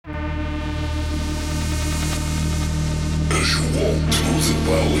As you walk through the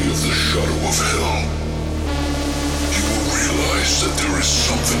valley of the shadow of hell, you will realize that there is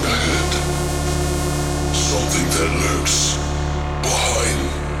something ahead. Something that lurks behind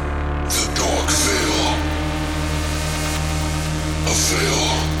the dark veil. A veil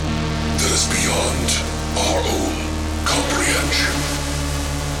that is beyond our own comprehension.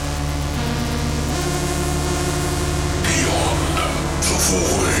 Beyond the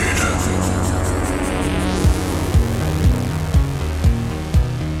void.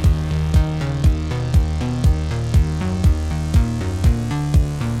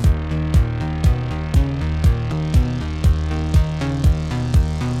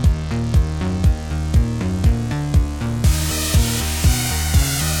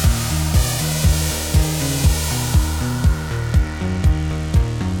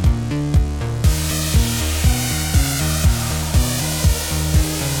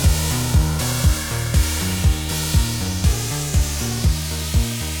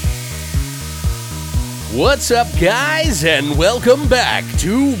 What's up, guys, and welcome back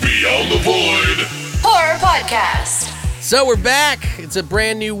to Beyond the Void. Horror Podcast. So we're back. It's a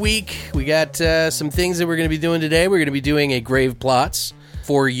brand new week. We got some things that we're going to be doing today. We're going to be doing a Grave Plots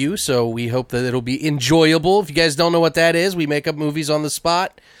for you, so we hope that it'll be enjoyable. If you guys don't know what that is, we make up movies on the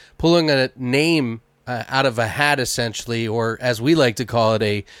spot, pulling a name out of a hat, essentially, or as we like to call it,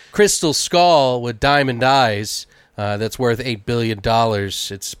 a crystal skull with diamond eyes. That's worth $8 billion.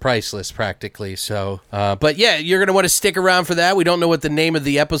 It's priceless, practically. So, but yeah, you're going to want to stick around for that. We don't know what the name of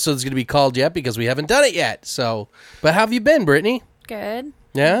the episode is going to be called yet because we haven't done it yet. So, but how have you been, Brittany? Good.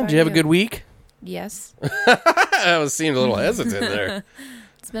 Yeah? Did you have a good week? Yes. I was seeing a little hesitant there.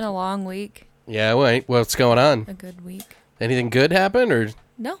 It's been a long week. Yeah, wait. What's going on? A good week. Anything good happen or?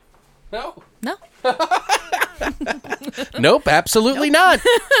 No. No. No. Nope, absolutely not.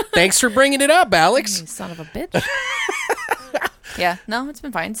 Thanks for bringing it up, Alex. You son of a bitch. Yeah, no, it's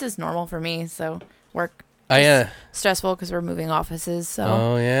been fine. It's just normal for me, so work. Stressful because we're moving offices, so.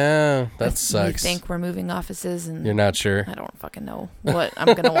 Oh, yeah. That We sucks. think we're moving offices, and You're not sure. I don't fucking know what I'm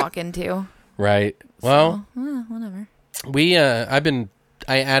going to walk into. Right. Well, whatever.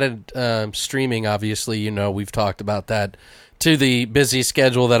 I added streaming, obviously, we've talked about that, to the busy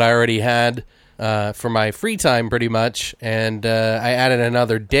schedule that I already had for my free time, pretty much, and I added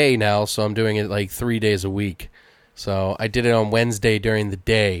another day now, so I'm doing it like 3 days a week. So I did it on Wednesday during the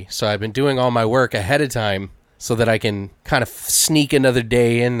day, so I've been doing all my work ahead of time so that I can kind of sneak another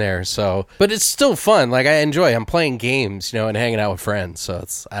day in there. So, but it's still fun. Like, I'm playing games, and hanging out with friends, so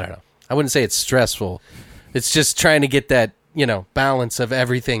I don't know. I wouldn't say it's stressful. It's just trying to get that, balance of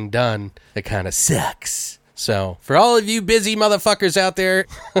everything done that kind of sucks. So, for all of you busy motherfuckers out there,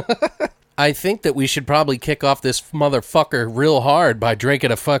 I think that we should probably kick off this motherfucker real hard by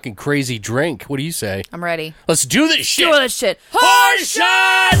drinking a fucking crazy drink. What do you say? I'm ready. Let's do this shit! Do this shit. Horror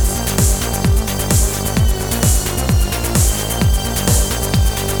shots!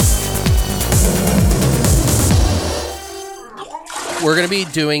 We're going to be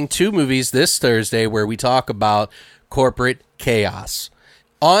doing 2 movies this Thursday where we talk about corporate chaos.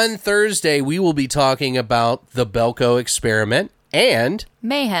 On Thursday, we will be talking about The Belko Experiment and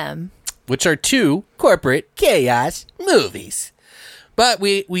Mayhem, which are 2 corporate chaos movies. But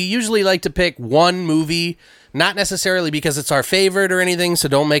we usually like to pick one movie, not necessarily because it's our favorite or anything, so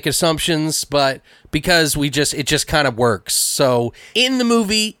don't make assumptions, but because it just kind of works. So in the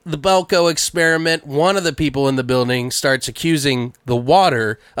movie, The Belko Experiment, one of the people in the building starts accusing the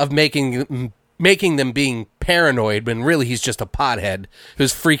water of making them being paranoid, when really he's just a pothead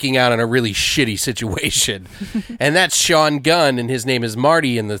who's freaking out in a really shitty situation. And that's Sean Gunn, and his name is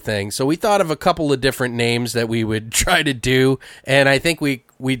Marty in the thing. So we thought of a couple of different names that we would try to do, and I think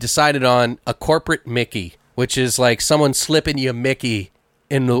we decided on a corporate Mickey, which is like someone slipping you Mickey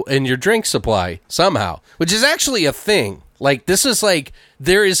in your drink supply somehow, which is actually a thing. Like, this is like,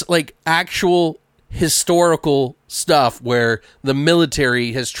 there is like actual historical stuff where the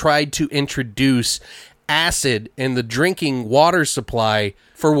military has tried to introduce acid in the drinking water supply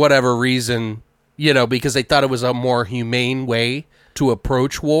for whatever reason, because they thought it was a more humane way to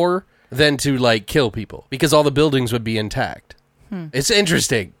approach war than to like kill people, because all the buildings would be intact. It's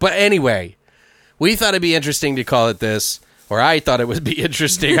interesting. But anyway, we thought it'd be interesting to call it this, or I thought it would be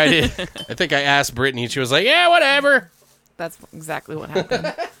interesting. I think I asked Brittany, and she was like, yeah, whatever. That's exactly what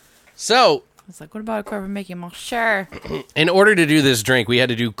happened. So It's like, what about a corporate Mickey? I'm all, sure. in order to do this drink, we had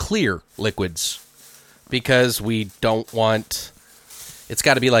to do clear liquids because we don't want... It's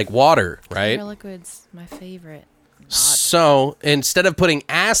got to be like water, right? Clear liquid's my favorite. So instead of putting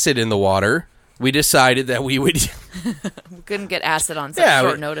acid in the water, we decided that we would... We couldn't get acid on such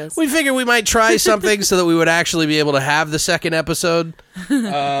short notice. We figured we might try something so that we would actually be able to have the second episode.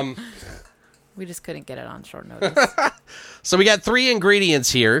 We just couldn't get it on short notice. So we got 3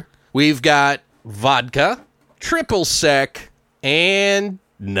 ingredients here. We've got vodka, triple sec, and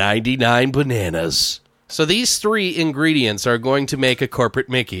 99 bananas. So these 3 ingredients are going to make a corporate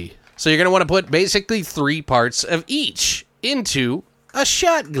Mickey. So you're going to want to put basically 3 parts of each into a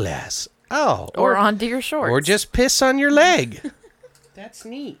shot glass. Oh. Or onto your shorts. Or just piss on your leg. That's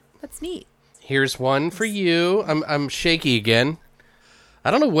neat. That's neat. Here's one for you. I'm shaky again.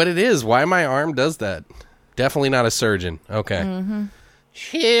 I don't know what it is. Why my arm does that. Definitely not a surgeon. Okay. Mm-hmm.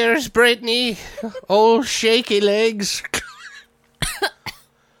 Cheers, Brittany. Old shaky legs.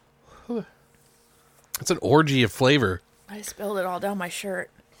 It's an orgy of flavor. I spilled it all down my shirt.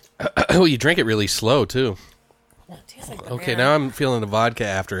 Oh, you drink it really slow, too. It tastes like Okay, now I'm feeling the vodka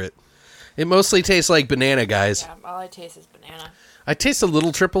after it. It mostly tastes like banana, guys. Yeah, all I taste is banana. I taste a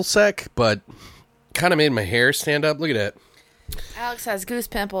little triple sec, but kind of made my hair stand up. Look at that. Alex has goose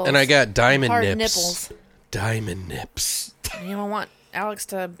pimples. And I got diamond hard nips. Nipples. Diamond nips. You don't want Alex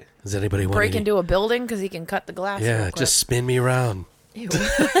to Does anybody want break into a building because he can cut the glass. Yeah, just spin me around. Ew.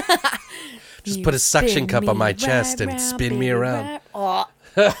 Just put a suction cup on my chest and spin me around.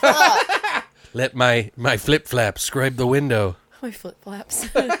 Let my flip-flap scrape the window. My flip-flaps.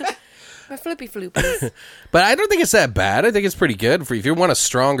 My flippy-floopies. But I don't think it's that bad. I think it's pretty good. If you want a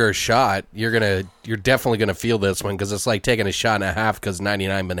stronger shot, you're definitely gonna feel this one because it's like taking a shot and a half because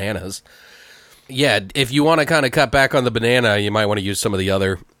 99 bananas. Yeah, if you want to kind of cut back on the banana, you might want to use some of the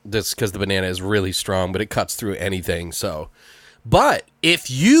other. Just because the banana is really strong, but it cuts through anything. So, but if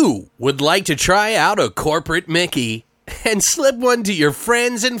you would like to try out a corporate Mickey and slip one to your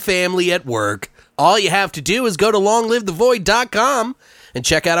friends and family at work, all you have to do is go to longlivethevoid.com and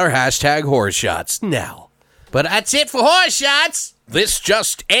check out our hashtag horror shots now. But that's it for horror shots. This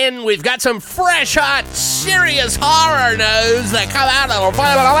just in, we've got some fresh, hot, serious horror news that come out of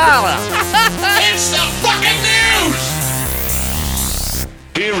It's the fucking news!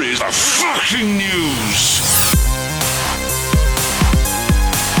 Here is the fucking news!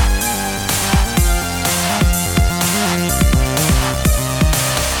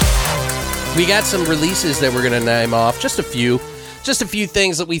 We got some releases that we're going to name off, just a few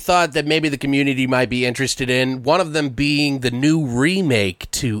things that we thought that maybe the community might be interested in. One of them being the new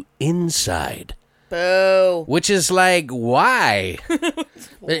remake to Inside. Boo. Which is like, why?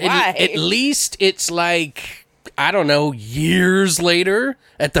 Why? At least it's like, I don't know, years later.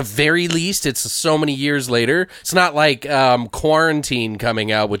 At the very least, it's so many years later. It's not like Quarantine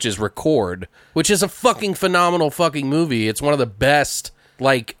coming out, which is Record, which is a fucking phenomenal fucking movie. It's one of the best,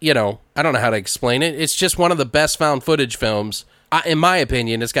 like, you know, I don't know how to explain it. It's just one of the best found footage films. In my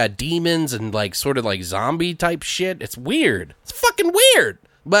opinion, it's got demons and like sort of like zombie type shit. It's weird. It's fucking weird.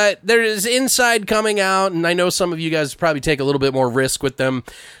 But there is Inside coming out, and I know some of you guys probably take a little bit more risk with them.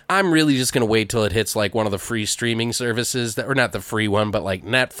 I'm really just going to wait till it hits like one of the free streaming services, or not the free one, but like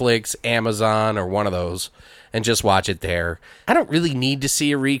Netflix, Amazon, or one of those, and just watch it there. I don't really need to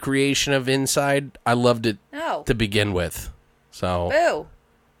see a recreation of Inside. I loved it to begin with. So. Boo.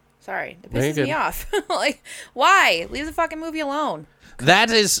 Sorry, it pisses me off. Like, why? Leave the fucking movie alone.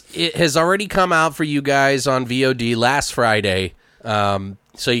 It has already come out for you guys on VOD last Friday.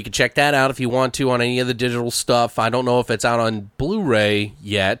 So you can check that out if you want to on any of the digital stuff. I don't know if it's out on Blu-ray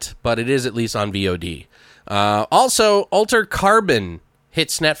yet, but it is at least on VOD. Also, Alter Carbon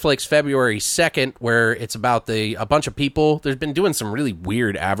hits Netflix February 2nd, where it's about a bunch of people. They've been doing some really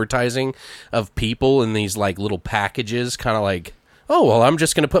weird advertising of people in these like little packages, kind of like, oh, well, I'm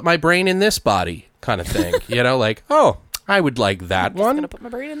just going to put my brain in this body kind of thing. You know, like, oh, I would like that one. I'm just going to put my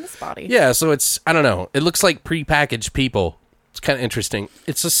brain in this body. Yeah, so it's, I don't know. It looks like prepackaged people. It's kind of interesting.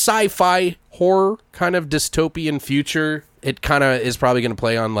 It's a sci-fi horror kind of dystopian future. It kind of is probably going to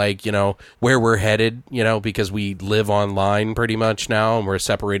play on like, you know, where we're headed, you know, because we live online pretty much now and we're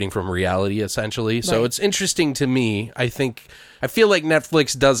separating from reality essentially. Right. So it's interesting to me. I feel like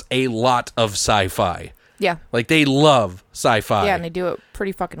Netflix does a lot of sci-fi. Yeah. Like they love sci-fi. Yeah, and they do it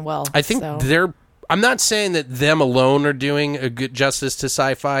pretty fucking well. I think I'm not saying that them alone are doing a good justice to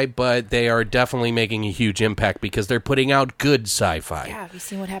sci-fi, but they are definitely making a huge impact because they're putting out good sci-fi. Yeah, have you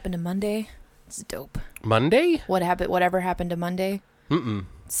seen what happened to Monday? It's dope. Monday? Whatever happened to Monday? Mm-mm.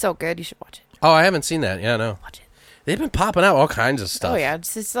 It's so good, you should watch it. Oh, I haven't seen that. Yeah, no. Watch it. They've been popping out all kinds of stuff. Oh, yeah.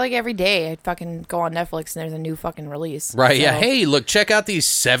 It's like every day I fucking go on Netflix and there's a new fucking release. Right, so, yeah. Hey, look, check out these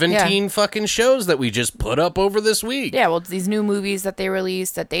 17 fucking shows that we just put up over this week. Yeah, well, it's these new movies that they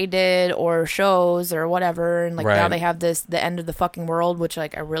released that they did, or shows or whatever. And, like, now they have the End of the Fucking World, which,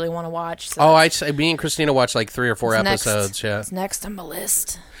 like, I really want to watch. So. Me and Christina watched, like, 3 or 4 episodes, yeah. It's next on my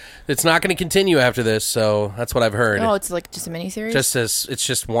list. It's not going to continue after this, so that's what I've heard. Oh, it's like just a miniseries? It's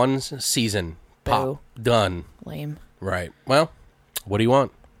just one season. Pop. Boo. Done. Lame. Right. Well, what do you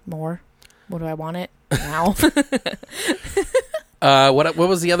want? More. What do I want it? Now. What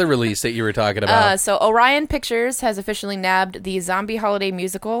was the other release that you were talking about? So Orion Pictures has officially nabbed the zombie holiday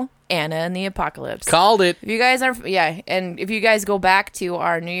musical, Anna and the Apocalypse. Called it. If you guys and if you guys go back to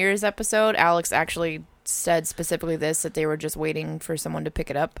our New Year's episode, Alex actually said specifically that they were just waiting for someone to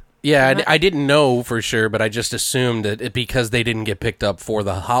pick it up. Yeah, I didn't know for sure, but I just assumed that because they didn't get picked up for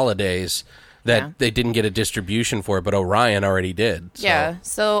the holidays, that they didn't get a distribution for it, but Orion already did. So. Yeah,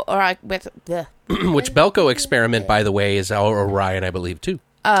 so which Belko Experiment, by the way, is our Orion, I believe, too.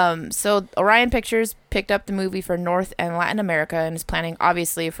 So Orion Pictures picked up the movie for North and Latin America and is planning,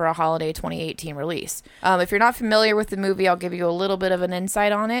 obviously, for a holiday 2018 release. If you're not familiar with the movie, I'll give you a little bit of an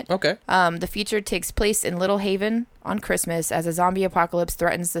insight on it. Okay. The feature takes place in Little Haven on Christmas as a zombie apocalypse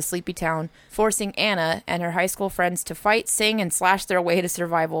threatens the sleepy town, forcing Anna and her high school friends to fight, sing, and slash their way to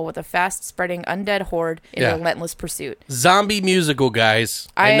survival with a fast-spreading undead horde in a relentless pursuit. Zombie musical, guys.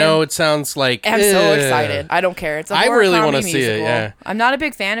 I know it sounds like... I'm so excited. I don't care. It's a horror really want to musical. see it, yeah. I'm not a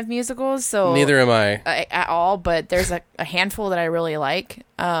big fan of musicals, so... Neither am I. At all, but there's a handful that I really like.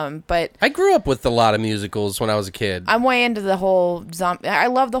 But I grew up with a lot of musicals when I was a kid. I'm way into the whole zombie... I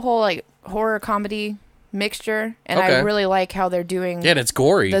love the whole, like, horror comedy mixture, and I really like how they're doing... Yeah, and it's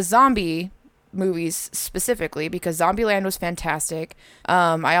gory. The zombie movies specifically, because Zombieland was fantastic.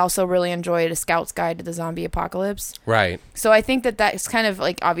 I also really enjoyed A Scout's Guide to the Zombie Apocalypse. Right. So I think that's kind of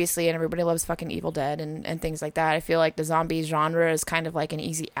like, obviously, and everybody loves fucking Evil Dead and things like that. I feel like the zombie genre is kind of like an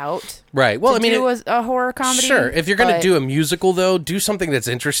easy out. Right. Well, I mean, a horror comedy. Sure. If you're going to do a musical, though, do something that's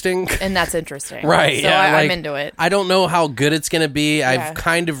interesting. And that's interesting. Right. So yeah. I'm into it. I don't know how good it's going to be. I've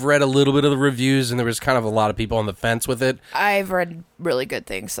kind of read a little bit of the reviews, and there was kind of a lot of people on the fence with it. I've read really good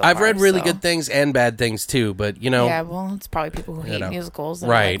things so I've far, read really good things and bad things too, but yeah, well, it's probably people who hate musicals,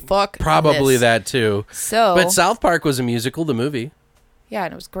 right? Like, fuck, probably that too. So, but South Park was a musical, the movie. Yeah,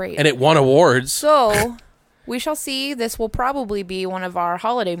 and it was great, and it won awards. So we shall see. This will probably be one of our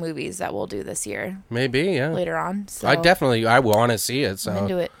holiday movies that we'll do this year. Maybe, yeah, later on. So I want to see it. So I'm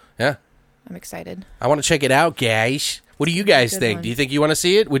into it. Yeah, I'm excited. I want to check it out, guys. What do you guys think? Do you think you want to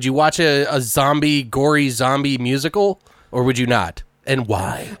see it? Would you watch a gory zombie musical, or would you not? And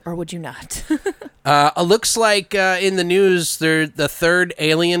why? Or would you not? It looks like in the news, the third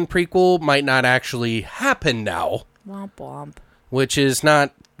Alien prequel might not actually happen now. Womp womp. Which is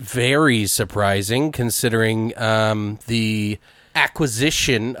not very surprising, considering the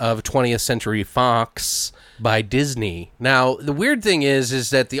acquisition of 20th Century Fox by Disney. Now, the weird thing is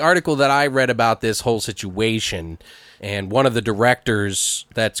that the article that I read about this whole situation, and one of the directors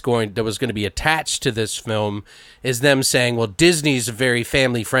that was going to be attached to this film is them saying, well, Disney's a very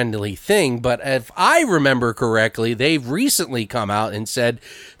family-friendly thing, but if I remember correctly, they've recently come out and said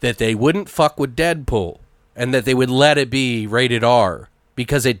that they wouldn't fuck with Deadpool and that they would let it be rated R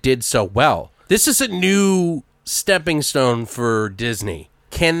because it did so well. This is a new stepping stone for Disney.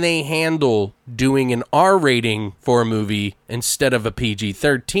 Can they handle doing an R rating for a movie instead of a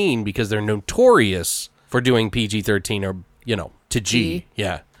PG-13 because they're notorious for doing PG-13 or, to G.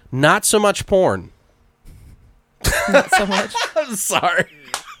 Yeah. Not so much porn. Not so much. I'm sorry.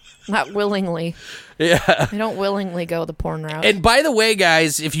 Not willingly. Yeah. They don't willingly go the porn route. And by the way,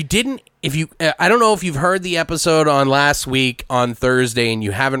 guys, I don't know if you've heard the episode on last week on Thursday and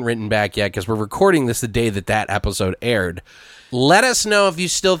you haven't written back yet because we're recording this the day that episode aired. Let us know if you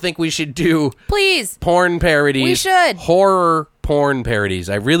still think we should do please porn parodies. We should. Horror porn parodies.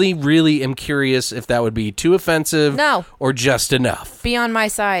 I really, really am curious if that would be too offensive or just enough. Be on my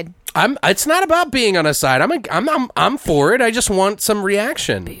side. It's not about being on a side. I'm for it. I just want some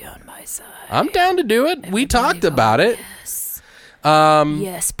reaction. Be on my side. I'm down to do it. Everybody we talked about it. Yes.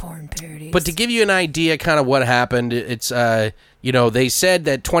 Yes, porn parodies. But to give you an idea kind of what happened, it's they said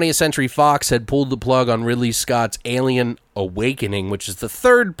that 20th Century Fox had pulled the plug on Ridley Scott's Alien Awakening, which is the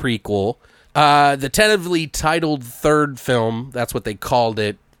third prequel. The tentatively titled third film, that's what they called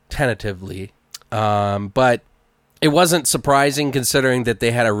it, tentatively. But it wasn't surprising considering that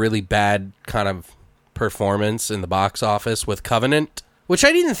they had a really bad kind of performance in the box office with Covenant, which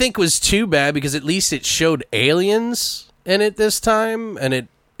I didn't think was too bad because at least it showed aliens in it this time, and it,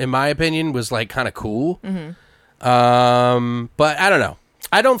 in my opinion, was like kind of cool. Mm-hmm. But I don't know.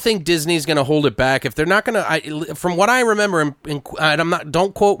 I don't think Disney's going to hold it back. If they're not going to, from what I remember,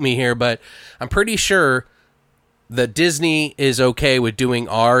 don't quote me here, but I'm pretty sure that Disney is okay with doing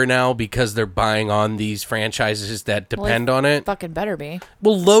R now because they're buying on these franchises that depend on it. Fucking better be.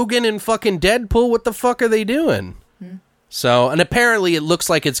 Well, Logan and fucking Deadpool, what the fuck are they doing? So, and apparently it looks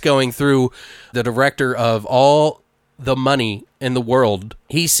like it's going through the director of all the money in the world.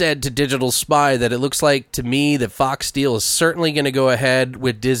 He said to Digital Spy that it looks like to me that Fox deal is certainly going to go ahead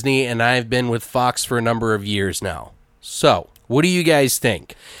with Disney, and I've been with Fox for a number of years now. So, what do you guys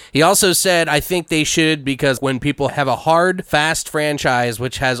think? He also said, I think they should, because when people have a hard, fast franchise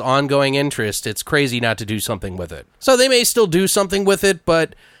which has ongoing interest, it's crazy not to do something with it. So they may still do something with it,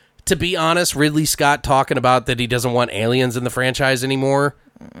 but to be honest, Ridley Scott talking about that he doesn't want aliens in the franchise anymore,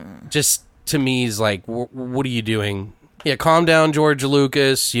 just to me is like, what are you doing? Yeah, calm down, George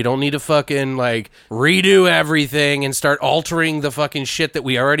Lucas. You don't need to fucking, like, redo everything and start altering the fucking shit that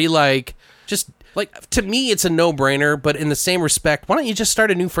we already like. Just, like, to me, it's a no-brainer, but in the same respect, why don't you just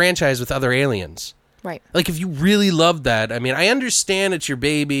start a new franchise with other aliens? Right. Like, if you really love that, I mean, I understand it's your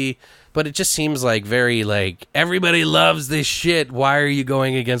baby, but it just seems like very, like, everybody loves this shit. Why are you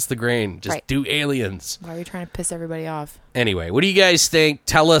going against the grain? Just do aliens. Why are you trying to piss everybody off? Anyway, what do you guys think?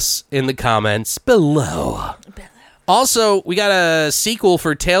 Tell us in the comments below. Also, we got a sequel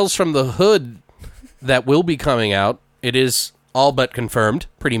for Tales from the Hood that will be coming out. It is all but confirmed,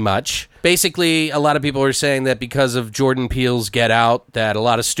 pretty much. Basically, a lot of people are saying that because of Jordan Peele's Get Out, that a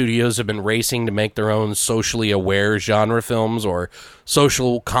lot of studios have been racing to make their own socially aware genre films or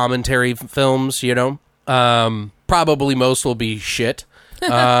social commentary films, you know? Probably most will be shit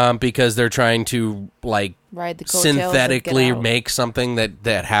because they're trying to, like, Ride the coattails of Get synthetically Out. make something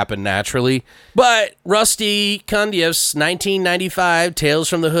that happened naturally. But Rusty Cundiff's 1995 Tales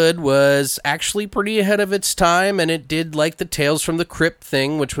from the Hood was actually pretty ahead of its time, and it did like the Tales from the Crypt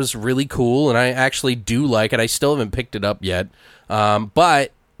thing, which was really cool, and I actually do like it. I still haven't picked it up yet.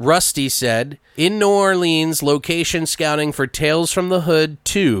 But Rusty said, in New Orleans, location scouting for Tales from the Hood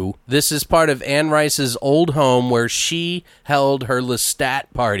 2. This is part of Anne Rice's old home where she held her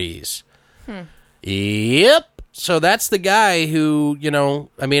Lestat parties. Yep. So that's the guy who, you know,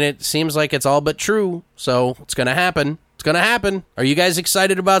 I mean, it seems like it's all but true. So it's going to happen. It's going to happen. Are you guys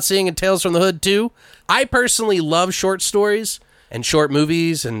excited about seeing a Tales from the Hood 2? I personally love short stories and short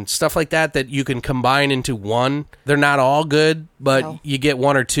movies and stuff like that you can combine into one. They're not all good, but you get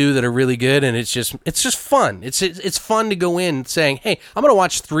one or two that are really good, and it's just fun. It's fun to go in saying, hey, I'm going to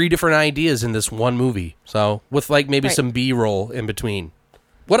watch 3 different ideas in this one movie. So with like maybe some B-roll in between.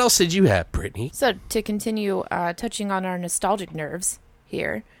 What else did you have, Brittany? So to continue touching on our nostalgic nerves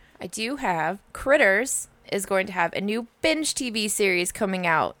here, I do have Critters is going to have a new binge TV series coming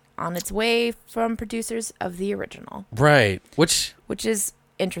out on its way from producers of the original. Right. Which is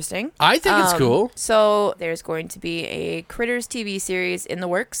interesting. I think it's cool. So there's going to be a Critters TV series in the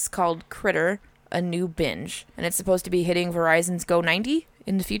works called Critter, a New Binge. And it's supposed to be hitting Verizon's Go 90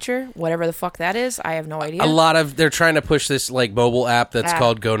 in the future, whatever the fuck that is. I have no idea. They're trying to push this like mobile app that's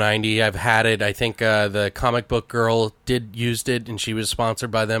called Go 90. I've had it. I think the comic book girl used it, and she was sponsored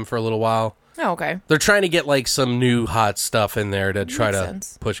by them for a little while. Oh, okay. They're trying to get like some new hot stuff in there to try to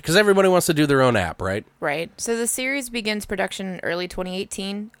push, because everybody wants to do their own app, right? Right. So the series begins production in early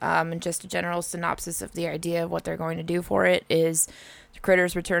 2018. And just a general synopsis of the idea of what they're going to do for it is the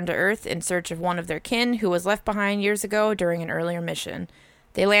critters return to Earth in search of one of their kin who was left behind years ago during an earlier mission.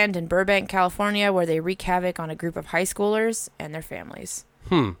 They land in Burbank, California, where they wreak havoc on a group of high schoolers and their families.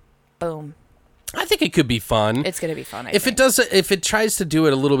 Boom. I think it could be fun. It's going to be fun. If it tries to do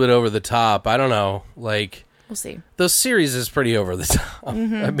it a little bit over the top, I don't know. Like, we'll see. The series is pretty over the top.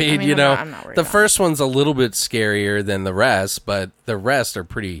 Mm-hmm. I mean, you know, the first one's a little bit scarier than the rest, but the rest are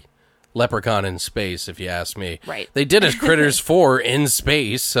pretty Leprechaun in space, if you ask me. Right. They did a Critters 4 in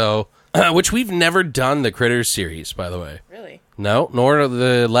space, so which we've never done the Critters series, by the way. Really? No, nor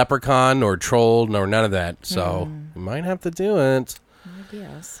the Leprechaun, nor Troll, nor none of that. So we might have to do it.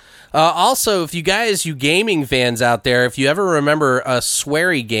 Yes. Also, if you gaming fans out there, if you ever remember a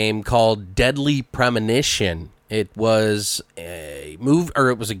sweary game called Deadly Premonition, it was a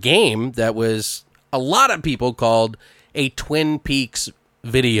game that was a lot of people called a Twin Peaks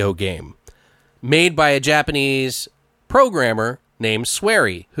video game, made by a Japanese programmer named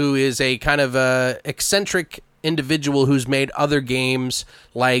Swery, who is a kind of eccentric individual who's made other games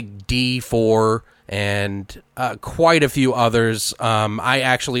like D4 and quite a few others. I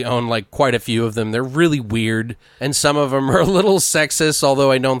actually own like quite a few of them. They're really weird, and some of them are a little sexist, although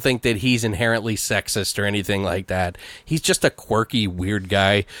I don't think that he's inherently sexist or anything like that. He's just a quirky, weird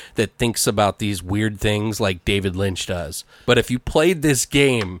guy that thinks about these weird things like David Lynch does. But if you played this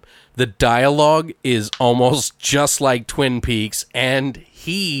game, the dialogue is almost just like Twin Peaks, and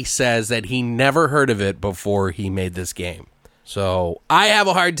he says that he never heard of it before he made this game. So I have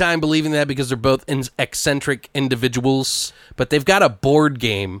a hard time believing that because they're both eccentric individuals, but they've got a board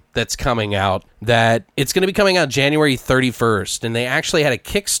game that's coming out that it's going to be coming out January 31st, and they actually had a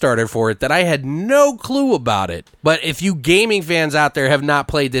Kickstarter for it that I had no clue about it. But if you gaming fans out there have not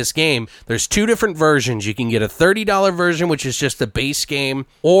played this game, there's two different versions. You can get a $30 version, which is just the base game,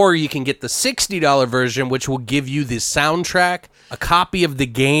 or you can get the $60 version, which will give you the soundtrack, a copy of the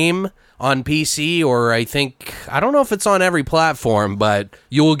game on PC, or I don't know if it's on every platform, but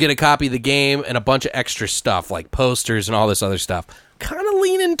you will get a copy of the game and a bunch of extra stuff like posters and all this other stuff. Kind of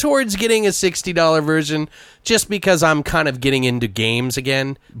leaning towards getting a $60 version just because I'm kind of getting into games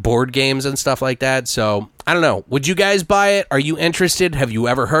again, board games and stuff like that. So I don't know. Would you guys buy it? Are you interested? Have you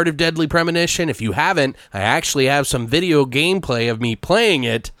ever heard of Deadly Premonition? If you haven't, I actually have some video gameplay of me playing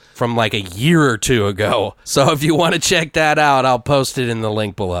it from like a year or two ago. So if you want to check that out, I'll post it in the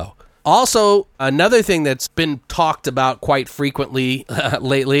link below. Also, another thing that's been talked about quite frequently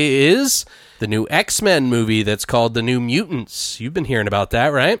lately is the new X-Men movie that's called The New Mutants. You've been hearing about that,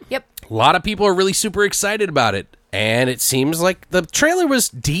 right? Yep. A lot of people are really super excited about it. And it seems like the trailer was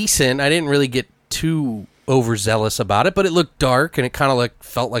decent. I didn't really get too overzealous about it, but it looked dark and it kind of like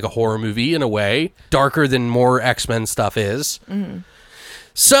felt like a horror movie in a way. Darker than more X-Men stuff is. Mm-hmm.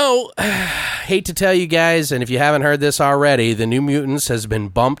 So, hate to tell you guys, and if you haven't heard this already, The New Mutants has been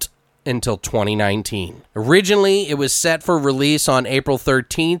bumped until 2019. Originally, it was set for release on April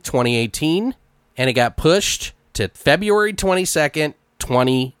 13th, 2018, and it got pushed to February 22nd,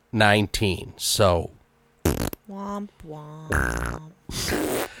 2019. So, womp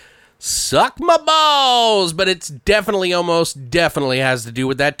womp. Suck my balls, but it's almost definitely has to do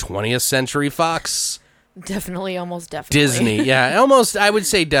with that 20th Century Fox. Definitely, almost definitely. Disney, yeah, almost, I would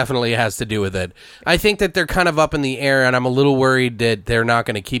say definitely has to do with it. I think that they're kind of up in the air, and I'm a little worried that they're not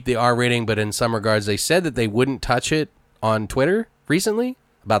going to keep the R rating, but in some regards, they said that they wouldn't touch it on Twitter recently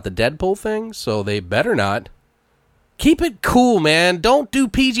about the Deadpool thing, so they better not. Keep it cool, man. Don't do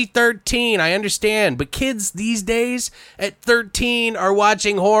PG-13, I understand, but kids these days at 13 are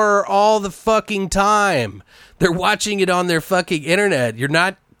watching horror all the fucking time. They're watching it on their fucking internet. You're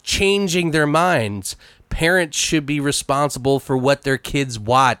not changing their minds. Parents should be responsible for what their kids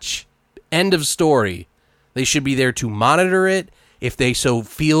watch. End of story. They should be there to monitor it. If they so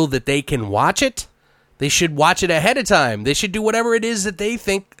feel that they can watch it, they should watch it ahead of time. They should do whatever it is that they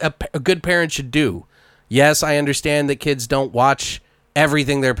think a good parent should do. Yes, I understand that kids don't watch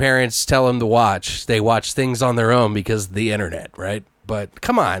everything their parents tell them to watch. They watch things on their own because of the internet, right? But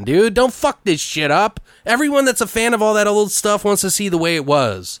come on, dude, don't fuck this shit up. Everyone that's a fan of all that old stuff wants to see the way it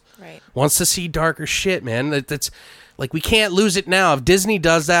was. Right. Wants to see darker shit, man. That's like, we can't lose it now. If Disney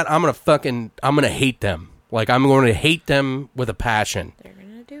does that, I'm going to hate them. Like, I'm going to hate them with a passion. They're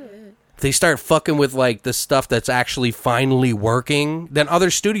going to do it. If they start fucking with, like, the stuff that's actually finally working, then other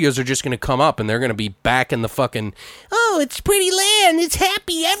studios are just going to come up and they're going to be back in the fucking, oh, it's pretty land. It's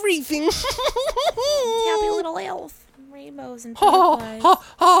happy everything. Happy little elf. Rainbows and butterflies.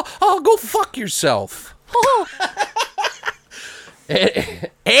 Go fuck yourself.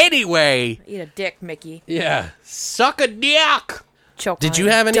 Anyway. Eat a dick, Mickey. Yeah. Suck a dick. Choke Did on you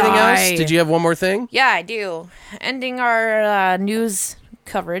it. have anything Die. else? Did you have one more thing? Yeah, I do. Ending our news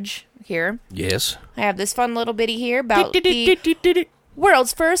coverage here. Yes. I have this fun little bitty here about the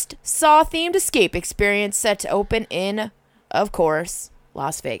world's first Saw-themed escape experience set to open in, of course,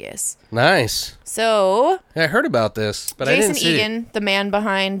 Las Vegas. Nice. So, I heard about this, but I Jason didn't see Egan, the man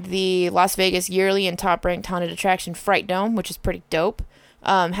behind the Las Vegas yearly and top-ranked haunted attraction Fright Dome, which is pretty dope,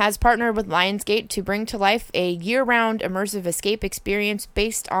 has partnered with Lionsgate to bring to life a year-round immersive escape experience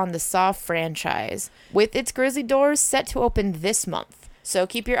based on the Saw franchise, with its grisly doors set to open this month. So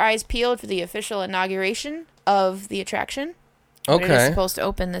keep your eyes peeled for the official inauguration of the attraction. Okay. It is supposed to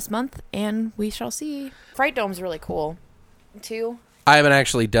open this month, and we shall see. Fright Dome's really cool, too. I haven't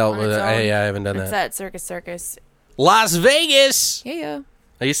actually dealt On with its it. own. I haven't done It's that. at Circus. Las Vegas! Yeah.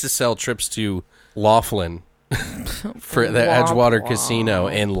 I used to sell trips to Laughlin for the Edgewater Casino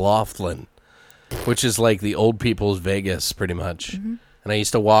in Laughlin, which is like the old people's Vegas, pretty much. Mm-hmm. And I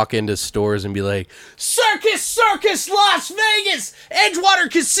used to walk into stores and be like, Circus, Las Vegas, Edgewater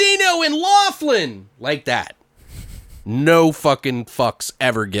Casino in Laughlin. Like that. No fucking fucks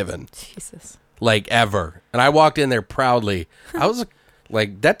ever given. Jesus. like ever. And I walked in there proudly. I was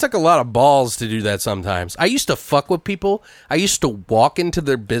like, that took a lot of balls to do that sometimes. I used to fuck with people. I used to walk into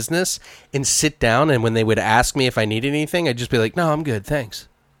their business and sit down, and when they would ask me if I needed anything, I'd just be like, no, I'm good, thanks.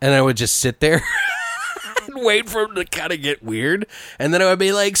 And I would just sit there and wait for them to kind of get weird. And then I would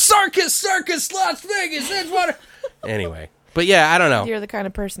be like, Circus, Las Vegas, Edgewater. Anyway. But yeah, I don't know. You're the kind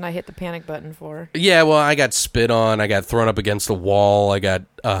of person I hit the panic button for. Yeah, well, I got spit on. I got thrown up against the wall. I got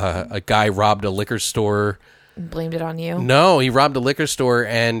a guy robbed a liquor store. Blamed it on you? No, he robbed a liquor store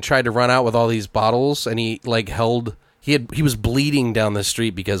and tried to run out with all these bottles, and he was bleeding down the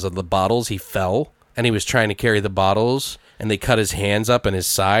street because of the bottles. He fell, and he was trying to carry the bottles, and they cut his hands up and his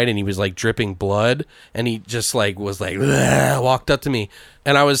side, and he was like dripping blood, and he just like was like walked up to me,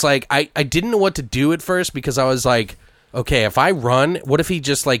 and I was like, I didn't know what to do at first because I was like, okay, if I run, what if he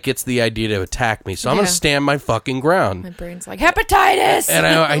just like gets the idea to attack me? So I'm going to stand my fucking ground. My brain's like, hepatitis! And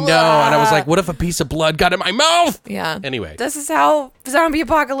I know, and I was like, what if a piece of blood got in my mouth? Yeah. Anyway. This is how zombie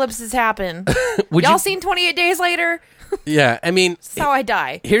apocalypses happen. Y'all seen 28 Days Later? Yeah, I mean... This is how I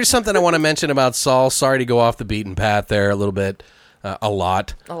die. Here's something I want to mention about Saul. Sorry to go off the beaten path there a little bit. A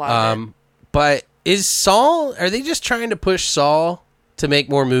lot. A lot of it. But is Saul... Are they just trying to push Saul to make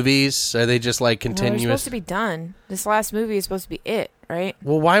more movies? Are they just like Well, they're continuous? supposed to be done. This last movie is supposed to be it, right?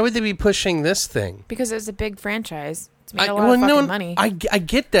 Well, why would they be pushing this thing? Because it's a big franchise. It's made a lot of fucking money. I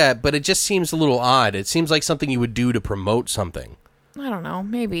get that, but it just seems a little odd. It seems like something you would do to promote something. I don't know.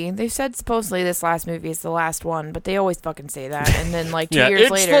 Maybe. They said supposedly this last movie is the last one, but they always fucking say that. And then like 2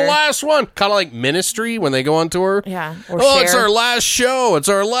 years later. It's the last one. Kind of like Ministry when they go on tour. Yeah. Or it's our last show. It's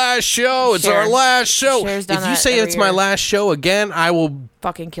our last show. It's our last show. Cher's done If you that say every it's my year. last show again, I will...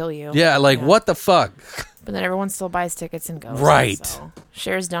 Fucking kill you. Yeah, what the fuck? But then everyone still buys tickets and goes. Right. So.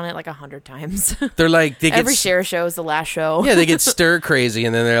 Cher's done it like 100 times. They're like... They Every Cher show is the last show. Yeah, they get stir crazy,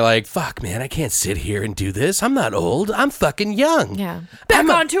 and then they're like, fuck, man, I can't sit here and do this. I'm not old. I'm fucking young. Yeah. Back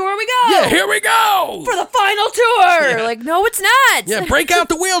on tour we go! Yeah, here we go! For the final tour! Yeah. Like, no, it's not! Yeah, break out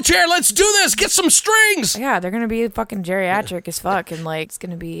the wheelchair. Let's do this. Get some strings. Yeah, they're gonna be fucking geriatric as fuck, and like, it's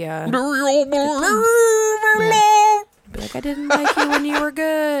gonna be, Do you believe in love? be like, I didn't like you when you were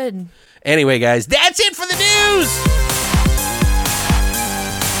good. Anyway, guys, that's it for the news.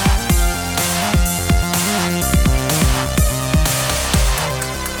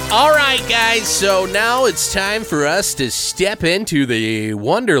 All right, guys, so now it's time for us to step into the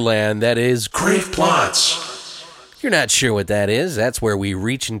wonderland that is Great plots. If you're not sure what that is, that's where we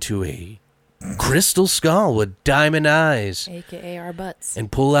reach into a crystal skull with diamond eyes AKA our butts. and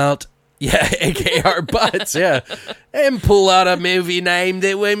pull out, yeah, aka our butts, yeah, and pull out a movie name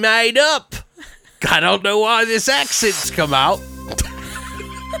that we made up. I don't know why this accent's come out.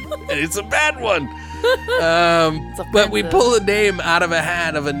 It's a bad one. But we pull a name out of a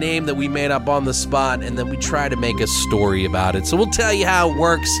hat of a name that we made up on the spot, and then we try to make a story about it. So we'll tell you how it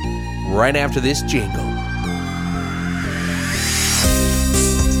works right after this jingle.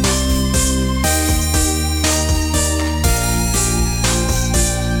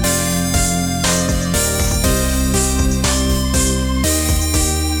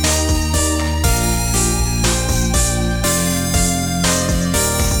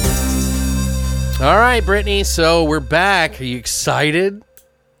 All right, Brittany, so we're back. Are you excited?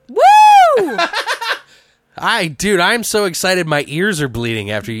 Woo! Dude, I'm so excited my ears are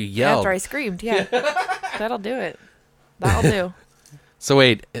bleeding after you yelled. After I screamed, yeah. That'll do it. That'll do. So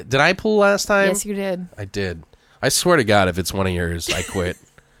wait, did I pull last time? Yes, you did. I did. I swear to God, if it's one of yours, I quit.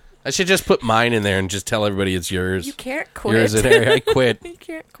 I should just put mine in there and just tell everybody it's yours. You can't quit. Yours in there. I quit. You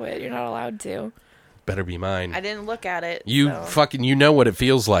can't quit. You're not allowed to. Better be mine. I didn't look at it. You so. fucking, you know what it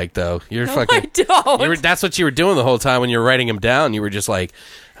feels like, though. You're No, fucking. I don't. That's what you were doing the whole time when you were writing them down. You were just like,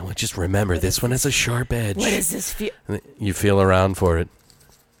 I want just remember this one has a sharp edge. What does this feel? You feel around for it.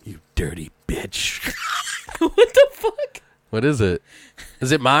 You dirty bitch. What the fuck? What is it?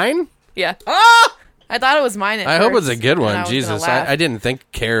 Is it mine? Yeah. Ah! I thought it was mine at I hope first, it's a good and I one. was Jesus, gonna laugh. I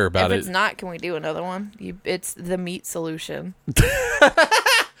didn't care about if it. it's not, can we do another one? It's the meat solution.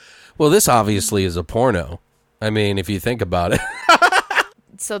 Well, this obviously is a porno. I mean, if you think about it.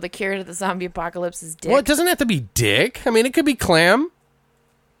 So the cure to the zombie apocalypse is dick. Well, it doesn't have to be dick. I mean, it could be clam.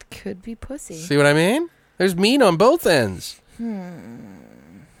 Could be pussy. See what I mean? There's meat on both ends.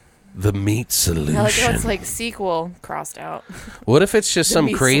 The meat solution. I like how it's like sequel crossed out. What if it's just The some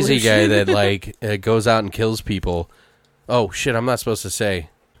meat crazy solution. guy that like goes out and kills people? Oh shit! I'm not supposed to say.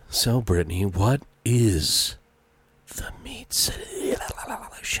 So, Brittany, what is the meat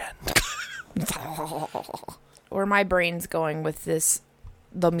solution? Where my brain's going with this,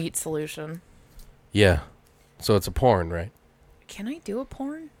 the meat solution. Yeah. So it's a porn, right? Can I do a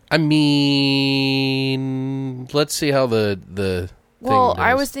porn? I mean, let's see how the Well, thing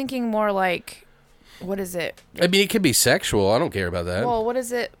I goes. was thinking more like, what is it? I mean, it could be sexual. I don't care about that. Well, what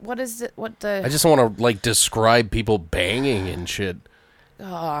is it? What is it? What the? I just want to like describe people banging and shit.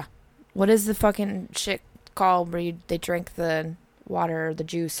 What is the fucking shit called where they drink the water, the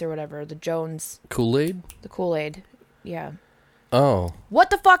juice or whatever, the Jones, Kool-Aid? the Kool-Aid? Yeah. Oh. What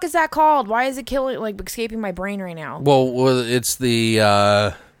the fuck is that called? Why is it escaping my brain right now? Well, it's the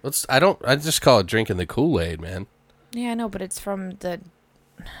I just call it drinking the Kool-Aid, man. Yeah, I know, but it's from that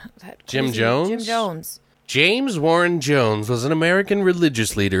Jim crazy- Jones? Jim Jones. James Warren Jones was an American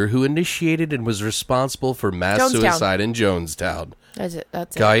religious leader who initiated and was responsible for mass Jonestown. suicide in Jonestown, That's it.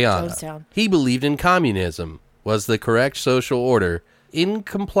 Guyana. Jonestown. He believed in communism was the correct social order in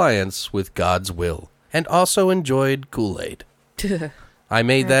compliance with God's will, and also enjoyed Kool-Aid. I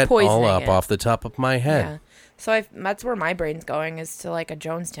made that all poisoning up it. off the top of my head. Yeah. So that's where my brain's going, is to like a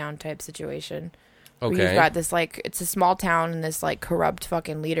Jonestown type situation. Where Okay. you've got this it's a small town and this like corrupt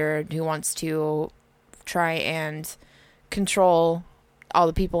fucking leader who wants to try and control all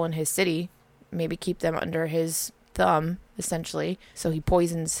the people in his city, maybe keep them under his thumb, essentially. So he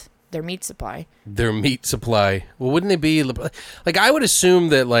poisons their meat supply. Their meat supply. Well, wouldn't it be like I would assume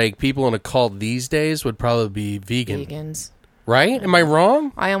that like people in a cult these days would probably be vegan, Vegans. right? Am I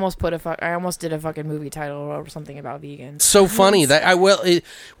wrong? I almost did a fucking movie title or something about vegans. So funny that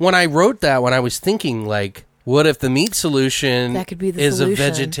when I wrote that, when I was thinking like, what if the meat solution That could be the is solution, a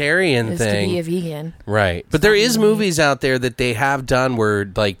vegetarian is thing? to be a vegan. Right. But there is movies out there that they have done where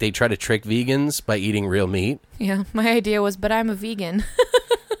like they try to trick vegans by eating real meat. Yeah, my idea was, but I'm a vegan.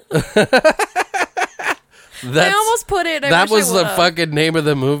 That's, I almost put it. that was the fucking name of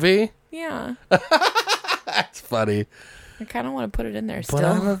the movie? Yeah, That's funny. I kind of want to put it in there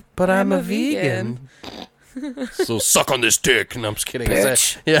still. But I'm a vegan. So suck on this dick. No, I'm just kidding.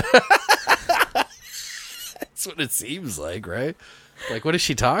 Bitch. Yeah. That's what it seems like, right? Like, what is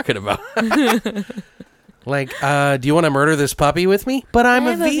she talking about? Like, do you want to murder this puppy with me? But I'm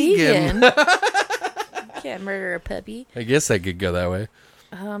a vegan. Can't murder a puppy. I guess I could go that way.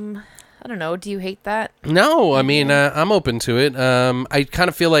 I don't know. Do you hate that? No, I mean, I'm open to it. I kind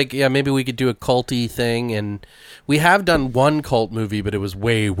of feel like, yeah, maybe we could do a culty thing. And we have done one cult movie, but it was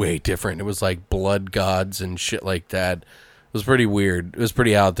way, way different. It was like blood gods and shit like that. It was pretty weird. It was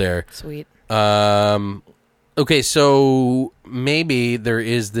pretty out there. Sweet. Okay, so maybe there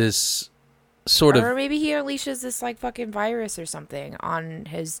is this sort Or of... maybe he unleashes this like fucking virus or something on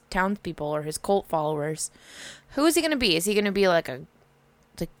his townspeople or his cult followers. Who is he going to be? Is he going to be like a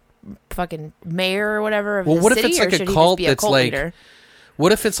fucking mayor or whatever of Well, the what if city, it's or like a should he cult just be a that's cult like... leader?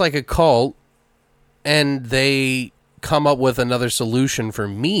 What if it's like a cult and they come up with another solution for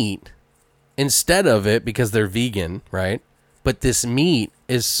meat instead of it because they're vegan, right? But this meat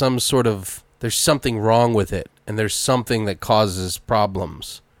is some sort of... There's something wrong with it, and there's something that causes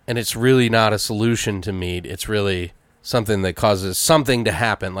problems. And it's really not a solution to meat. It's really something that causes something to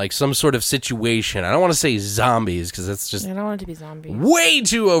happen, like some sort of situation. I don't want to say zombies, because that's just I don't want it to be zombies. way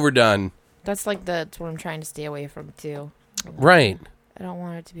too overdone. That's what I'm trying to stay away from too. Right. I don't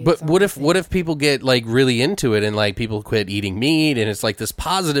want it to be. But what zombie if people get like really into it and like people quit eating meat and it's like this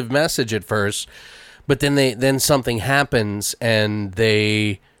positive message at first, but then something happens and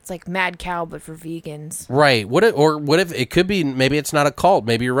they... It's like Mad Cow, but for vegans. Right. What if it could be, maybe it's not a cult.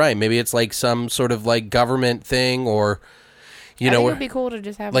 Maybe you're right. Maybe it's like some sort of like government thing, or, I think it would be cool to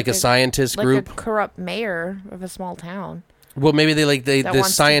just have like a scientist group. like a corrupt mayor of a small town. Well, maybe the That wants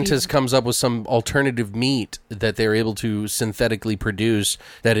to scientist be- comes up with some alternative meat that they're able to synthetically produce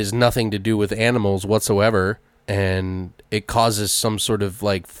that is nothing to do with animals whatsoever, and it causes some sort of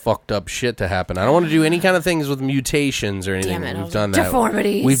like fucked up shit to happen. I don't want to do any kind of things with mutations or anything. Damn it, I We've was done like, that.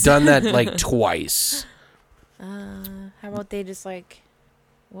 deformities. We've done that like twice. How about they just like,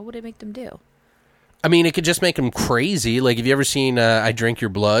 what would it make them do? I mean, it could just make them crazy. Like, have you ever seen I Drink Your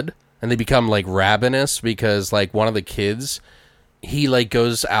Blood? And they become, like, ravenous because, like, one of the kids, he, like,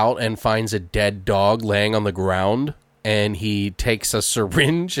 goes out and finds a dead dog laying on the ground, and he takes a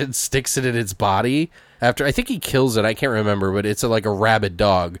syringe and sticks it in its body. After, I think he kills it. I can't remember, but it's like a rabid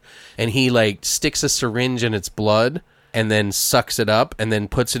dog. And he, like, sticks a syringe in its blood and then sucks it up and then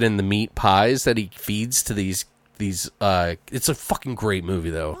puts it in the meat pies that he feeds to these it's a fucking great movie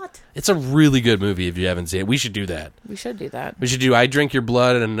though. What? It's a really good movie if you haven't seen it. We should do that. We should do that. We should do I Drink Your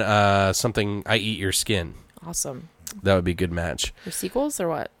Blood and something I Eat Your Skin. Awesome. That would be a good match. Are sequels or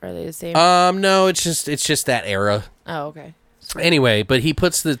what? Are they the same? No, it's just that era. Oh, okay. Anyway, but he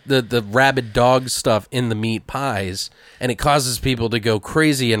puts the rabid dog stuff in the meat pies, and it causes people to go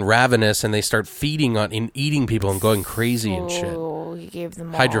crazy and ravenous, and they start feeding on and eating people and going crazy and shit. Oh, he gave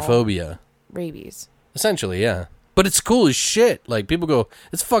them all Hydrophobia. rabies. Essentially, yeah. But it's cool as shit. Like, people go,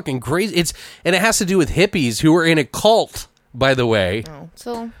 it's fucking crazy. And it has to do with hippies who are in a cult, by the way. Oh,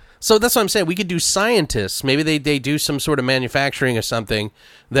 So that's what I'm saying. We could do scientists. Maybe they do some sort of manufacturing or something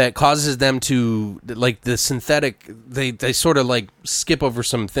that causes them to, like, the synthetic, they sort of, like, skip over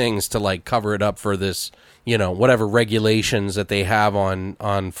some things to, like, cover it up for this, you know, whatever regulations that they have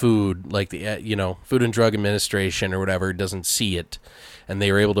on food, like the, you know, Food and Drug Administration or whatever doesn't see it. And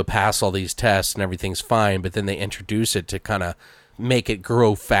they were able to pass all these tests and everything's fine, but then they introduce it to kind of make it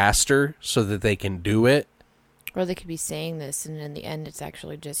grow faster so that they can do it. Or they could be saying this, and in the end, it's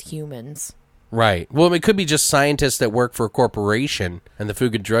actually just humans. Right. Well, it could be just scientists that work for a corporation, and the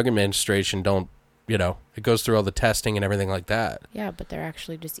Food and Drug Administration don't, you know, it goes through all the testing and everything like that. Yeah, but they're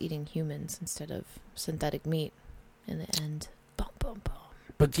actually just eating humans instead of synthetic meat in the end. Boom, boom, boom.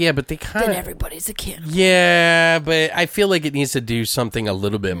 But yeah, but they kind Then of... everybody's a cannibal. Yeah, but I feel like it needs to do something a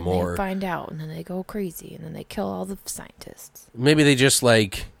little bit And more. they find out, and then they go crazy, and then they kill all the scientists. Maybe they just,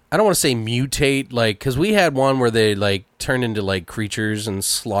 like... I don't want to say mutate, like, because we had one where they, like, turned into, like, creatures and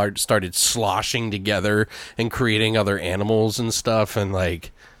started sloshing together and creating other animals and stuff, and,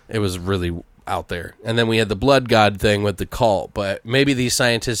 like, it was really out there. And then we had the blood god thing with the cult, but maybe these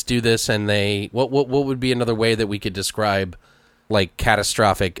scientists do this and they... What would be another way that we could describe, like,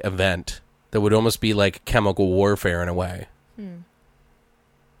 catastrophic event that would almost be like chemical warfare in a way?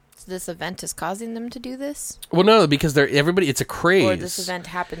 So this event is causing them to do this? Well, no, because it's a craze. Or this event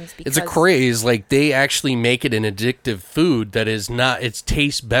happens because... It's a craze. Like, they actually make it an addictive food that is not... It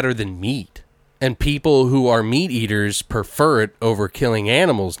tastes better than meat. And people who are meat eaters prefer it over killing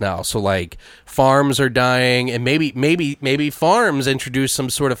animals now. So, like, farms are dying, and maybe farms introduce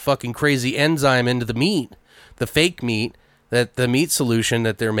some sort of fucking crazy enzyme into the meat, the fake meat, that the meat solution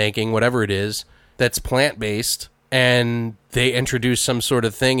that they're making, whatever it is, that's plant-based, and they introduce some sort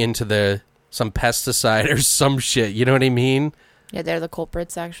of thing into some pesticide or some shit. You know what I mean? Yeah, they're the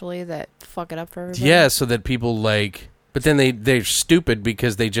culprits, actually, that fuck it up for everybody. Yeah, so that people, like... But then they're stupid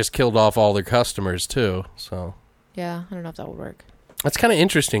because they just killed off all their customers, too. So Yeah, I don't know if that would work. that's kind of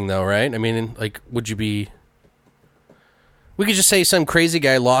interesting, though, right? I mean, like, would you be... We could just say some crazy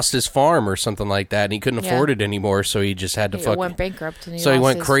guy lost his farm or something like that, and he couldn't afford it anymore, so he just had to He fuck... went bankrupt, and So he lost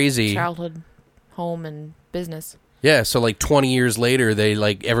went his crazy. childhood home and business. Yeah, so like 20 years later, they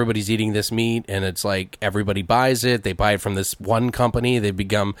like everybody's eating this meat, and it's like everybody buys it. They buy it from this one company. They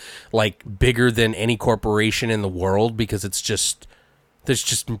become like bigger than any corporation in the world because it's just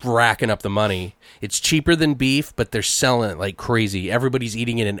racking up the money. It's cheaper than beef, but they're selling it like crazy. Everybody's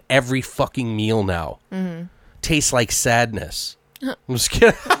eating it in every fucking meal now. Mm-hmm. Tastes like sadness. I'm just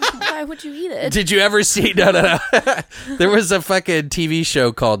kidding. Why would you eat it? Did you ever see? No. There was a fucking TV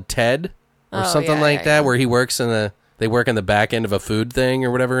show called Ted. Or something like that, where he works they work in the back end of a food thing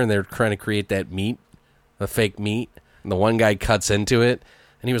or whatever, and they're trying to create that meat, the fake meat. And the one guy cuts into it,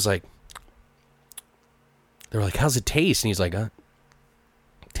 and he was like, they were like, how's it taste? And he's like, it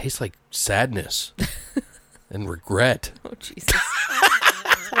tastes like sadness and regret. Oh, Jesus.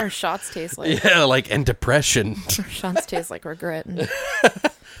 That's what our shots taste like. Yeah, and depression. Our shots taste like regret.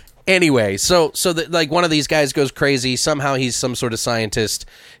 Anyway, so like one of these guys goes crazy. Somehow he's some sort of scientist.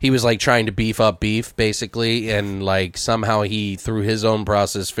 He was like trying to beef up beef, basically, and like somehow he, through his own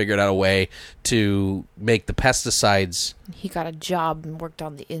process, figured out a way to make the pesticides. He got a job and worked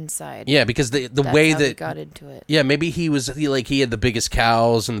on the inside. Yeah, because the That's way how that he got into it. Yeah, maybe he had the biggest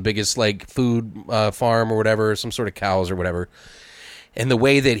cows and the biggest like food farm or whatever, some sort of cows or whatever. And the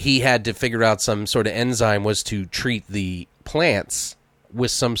way that he had to figure out some sort of enzyme was to treat the plants with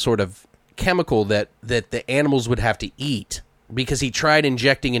some sort of chemical that the animals would have to eat, because he tried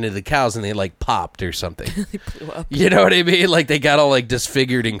injecting into the cows and they like popped or something. They blew up. You know what I mean? Like they got all like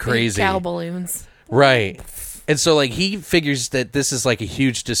disfigured and crazy. Cow balloons. Right. And so like he figures that this is like a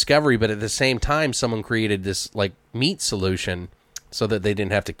huge discovery, but at the same time someone created this like meat solution so that they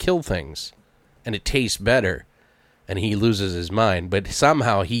didn't have to kill things and it tastes better, and he loses his mind. But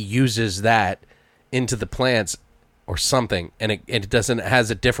somehow he uses that into the plants or something, and it has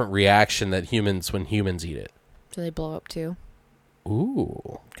a different reaction that when humans eat it. Do they blow up too?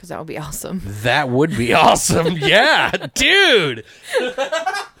 Ooh. Because that would be awesome. That would be awesome. Yeah, dude.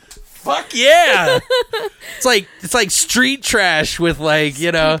 Fuck yeah. It's like street trash with like,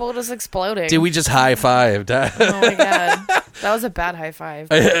 People just exploding. Dude, we just high-fived. Oh my god. That was a bad high five.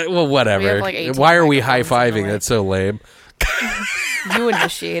 Well, whatever. We have, like, 18 Why are we microphones high-fiving? in the That's so lame. You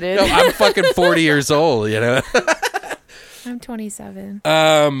initiated. No, I'm fucking 40 years old, I'm 27.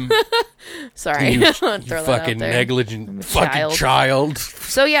 Sorry. You Throw that out fucking there. negligent fucking child.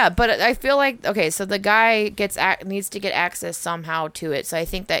 So yeah, but I feel like so the guy needs to get access somehow to it. So I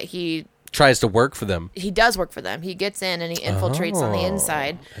think that he Tries to work for them. does work for them. He gets in and he infiltrates on the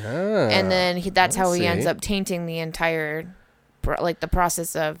inside, and then that's how he ends up tainting the entire the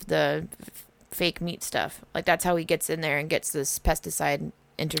process of the fake meat stuff. Like that's how he gets in there and gets this pesticide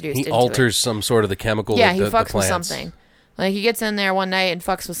introduced. He into alters it. some sort of the chemical. Yeah, with he the fucks with plants. something. Like he gets in there one night and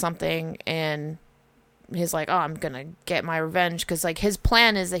fucks with something, and he's like, "Oh, I'm gonna get my revenge," because like his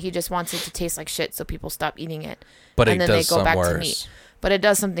plan is that he just wants it to taste like shit, so people stop eating it. But and it then does they go some back worse. to meat. But it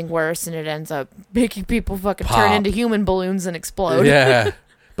does something worse, and it ends up making people fucking Pop. turn into human balloons and explode. Yeah,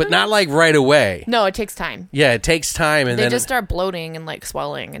 but not like right away. No, it takes time. Yeah, it takes time, and They then just start bloating and like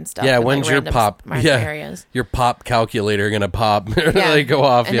swelling and stuff. yeah, in, when's like, your random pop? random Yeah, areas. your pop calculator gonna pop? Yeah. Like go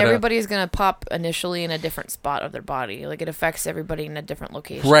off. And you know? everybody's gonna pop initially in a different spot of their body. Like it affects everybody in a different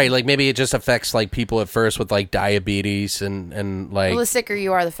location. Right, like maybe it just affects like people at first with like diabetes and like Well, the sicker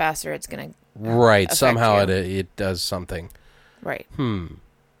you are, the faster it's gonna. right. affect Somehow you. it does something. Right.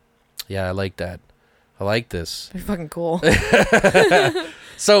 Yeah, I like that. I like this. They're fucking cool.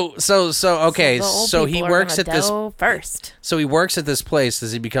 So okay. The old So he people are works gonna at this. go first. So he works at this place.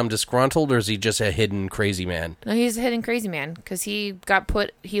 Does he become disgruntled, or is he just a hidden crazy man? No, he's a hidden crazy man because he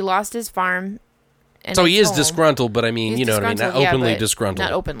lost his farm. And So he his is home. disgruntled, but I mean, He's you know what I mean. Not disgruntled, yeah, openly but disgruntled.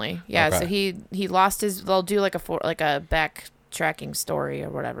 Not openly. Yeah. Okay. So he lost his. They'll do like a backtracking story or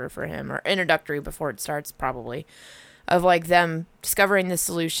whatever for him, or introductory before it starts probably, of like them discovering the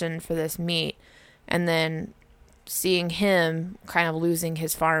solution for this meat, and then seeing him kind of losing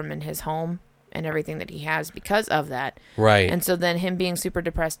his farm and his home and everything that he has because of that. Right. And so then him being super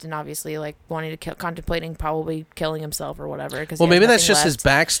depressed and obviously like wanting to contemplating probably killing himself or whatever. Well, maybe that's just his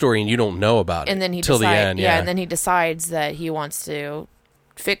backstory, and you don't know about it. And then he till the end. Yeah. and then he decides that he wants to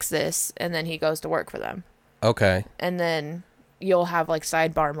fix this, and then he goes to work for them. Okay. And then you'll have like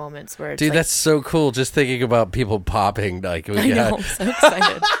sidebar moments where it's Dude, like, that's so cool. Just thinking about people popping, like we I know, got. I'm so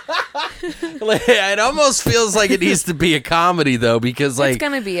excited. It almost feels like it needs to be a comedy though, because like It's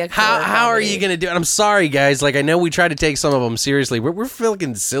gonna be a how are comedy. you gonna do it? I'm sorry, guys. Like I know we try to take some of them seriously. We're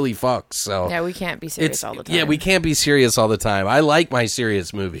fucking silly fucks. So Yeah, we can't be serious all the time. yeah, we can't be serious all the time. I like my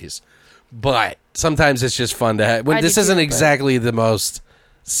serious movies, but sometimes it's just fun to have. When I this do isn't too, but- exactly the most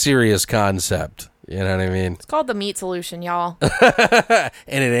serious concept. You know what I mean? It's called The Meat Solution, y'all. And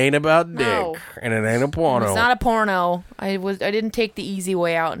it ain't about dick, No. and it ain't a porno. It's not a porno. I didn't take the easy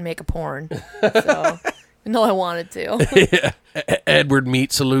way out and make a porn. So no, I wanted to. Edward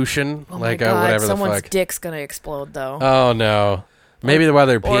Meat Solution, Oh like my God, whatever the someone's fuck. dick's gonna explode though. Oh no, maybe while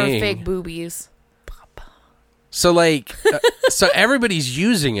they're Or peeing. fake boobies. So like, so everybody's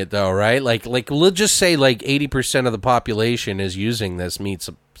using it though, right? Like we'll just say like 80% of the population is using this meat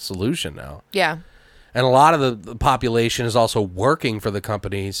solution now, Yeah. and a lot of the population is also working for the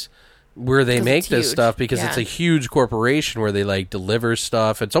companies where they 'Cause make it's this huge. stuff because it's Yeah. a huge corporation where they like deliver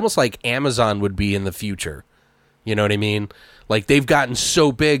stuff. It's almost like Amazon would be in the future. You know what I mean? Like they've gotten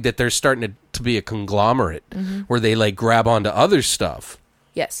so big that they're starting to be a conglomerate where they like grab onto other stuff.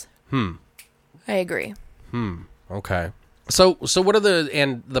 Yes. I agree. Okay. So what are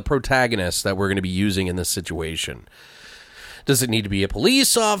the protagonists that we're going to be using in this situation? Does it need to be a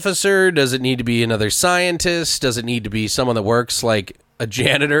police officer? Does it need to be another scientist? Does it need to be someone that works like a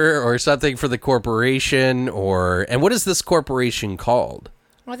janitor or something for the corporation? And what is this corporation called?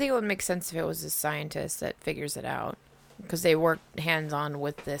 Well, I think it would make sense if it was a scientist that figures it out, because they work hands-on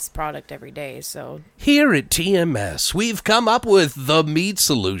with this product every day. So Here at TMS, we've come up with the meat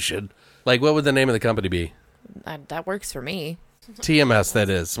solution. Like, what would the name of the company be? that works for me. TMS, that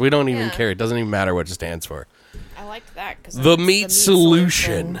is. We don't even Yeah. care. It doesn't even matter what it stands for. I like that because The meat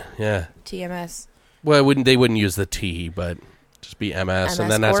solution. Yeah. TMS. Well, they wouldn't use the T, but just be MS, and MS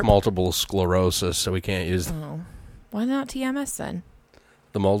then that's Corp. multiple sclerosis, so we can't use Why not TMS then?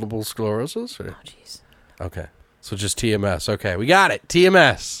 the multiple sclerosis. Or? Oh, jeez. Okay, so just TMS. Okay, we got it.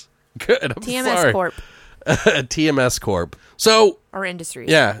 TMS. Good. I'm TMS sorry. Corp TMS Corp. So or Industries.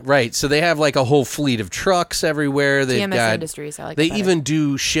 yeah, right. So they have like a whole fleet of trucks everywhere. They've TMS got Industries. I like. They it better. even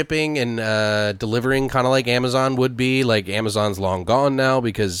do shipping and delivering, kind of like Amazon would be. Like Amazon's long gone now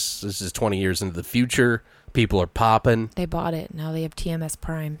because this is 20 years into the future. People are popping. They bought it. Now they have TMS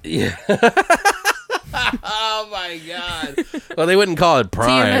Prime. Yeah. Oh my god. Well, they wouldn't call it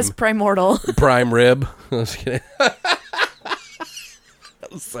Prime. TMS Primordial. Prime rib. I was kidding.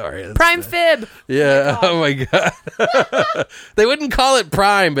 I'm sorry. That's Prime Fib. yeah. Oh my god. They wouldn't call it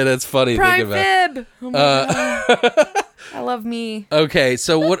Prime, but it's funny. Prime think about. Fib. Oh my God. I love me. Okay,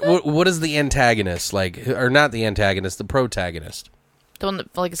 so what is the antagonist like, or not the antagonist, the protagonist? The one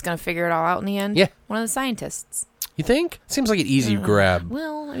that like is going to figure it all out in the end. Yeah. One of the scientists. You think? Seems like an easy grab.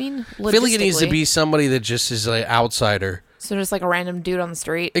 Well, I mean, I feel like it needs to logistically. be somebody that just is like outsider. So just like a random dude on the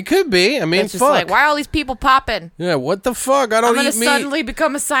street. It could be. I mean, It's just fuck. like, why are all these people popping? Yeah, what the fuck? I don't I'm going eat to meat. suddenly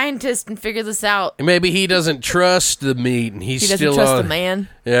become a scientist and figure this out. Maybe he doesn't trust the meat, and he's He doesn't still trust on. the man.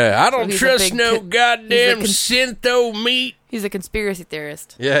 Yeah, I don't he's a trust big no con- goddamn he's syntho meat. He's a conspiracy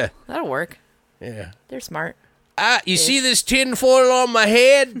theorist. Yeah, That'll work. yeah. They're smart. You see this tinfoil on my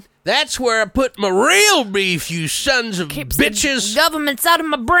head? That's where I put my real beef, you sons of Keeps the bitches. government's out of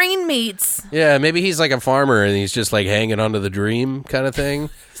my brain meats. Yeah, maybe he's like a farmer and he's just like hanging on to the dream kind of thing.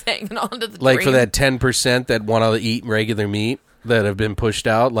 He's hanging on to the Like dream. for that 10% that want to eat regular meat that have been pushed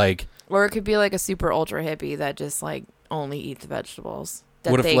out. Like, Or it could be like a super ultra hippie that just like only eats vegetables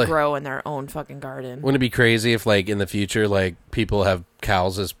that What if, they like- grow in their own fucking garden. wouldn't it be crazy if like in the future, like people have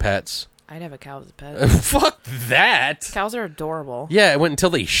cows as pets? I'd have a cow as a pet. Fuck that. Cows are adorable. Yeah, it went until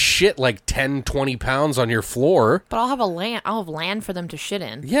they shit like 10, 20 pounds on your floor. But I'll have land for them to shit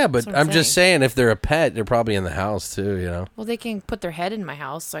in. Yeah, but That's what I'm just saying if they're a pet, they're probably in the house too, you know? Well, they can put their head in my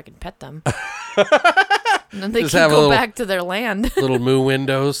house so I can pet them. And then they Just can have a go little- back to their land. Little moo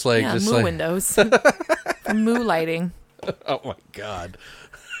windows, like Yeah, just moo like windows. For moo lighting. oh my god.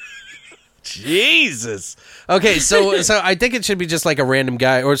 Jesus. Okay, so I think it should be just like a random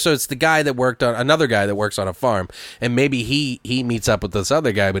guy, or so it's the guy that worked on another guy that works on a farm, and maybe he meets up with this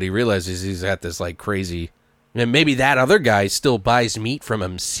other guy, but he realizes he's got this like crazy, and maybe that other guy still buys meat from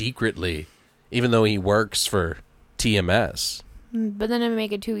him secretly, even though he works for TMS. But then it would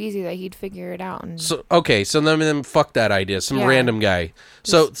make it too easy that he'd figure it out. And So okay, so then fuck that idea. Some Yeah. random guy.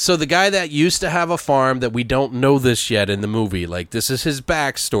 So the guy that used to have a farm that we don't know this yet in the movie. Like this is his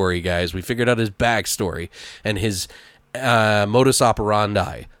backstory, guys. We figured out his backstory and his modus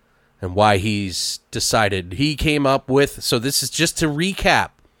operandi and why he's decided he came up with. So this is just to recap.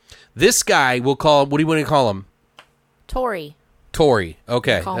 This guy we'll call. What do you want to call him? Tori. Tori.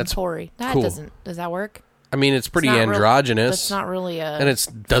 Okay, Call him that's Tori. That cool. doesn't. Does that work? I mean, it's pretty It's not real- androgynous. That's not really a. and it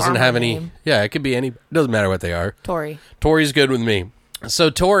doesn't farmer have any. name. Yeah, it could be any. Doesn't matter what they are. Tori. Tori's good with me.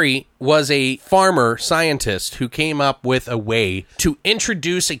 So Tori was a farmer scientist who came up with a way to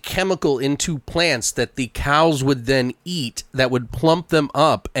introduce a chemical into plants that the cows would then eat that would plump them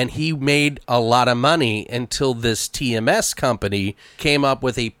up, and he made a lot of money until this TMS company came up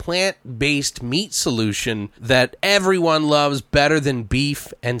with a plant-based meat solution that everyone loves better than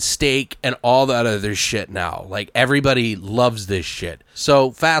beef and steak and all that other shit now. Like everybody loves this shit. So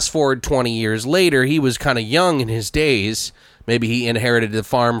fast forward 20 years later, he was kind of young in his days. Maybe he inherited the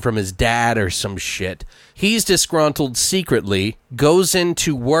farm from his dad or some shit. He's disgruntled secretly, goes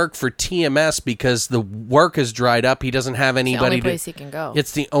into work for TMS because the work has dried up. He doesn't have It's the anybody only place he can go.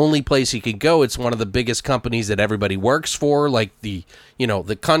 It's the only place he could go. It's one of the biggest companies that everybody works for, like the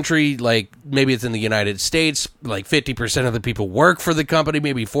country, like maybe it's in the United States, like 50% of the people work for the company,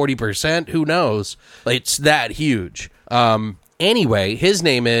 maybe 40%, who knows? It's that huge. Anyway, his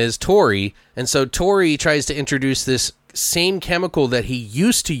name is Tori, and so Tori tries to introduce this same chemical that he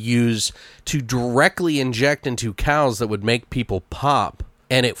used to use to directly inject into cows that would make people pop.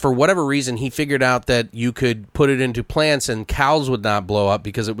 And for whatever reason, he figured out that you could put it into plants and cows would not blow up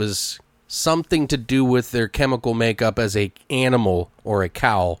because it was something to do with their chemical makeup as a animal or a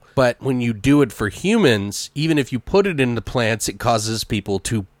cow. But when you do it for humans, even if you put it into plants, it causes people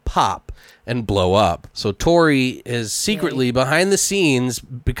to pop and blow up. So Tori is secretly behind the scenes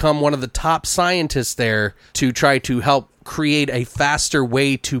become one of the top scientists there to try to help create a faster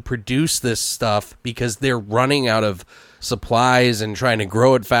way to produce this stuff because they're running out of supplies and trying to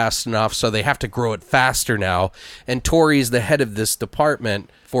grow it fast enough, so they have to grow it faster now. And Tori's the head of this department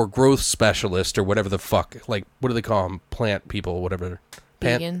for growth specialist or whatever the fuck. Like, what do they call them? Plant people, whatever.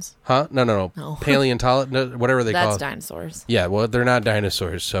 Vegans. Huh? No. No. Paleontologist, no, whatever they call That's it. dinosaurs. Yeah, well, they're not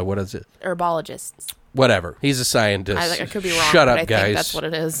dinosaurs, so what is it? Herbologists. Whatever. He's a scientist. I could be wrong. Shut but up, I guys. think that's what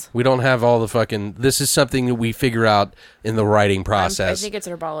it is. We don't have all the fucking... This is something that we figure out in the writing I process. think it's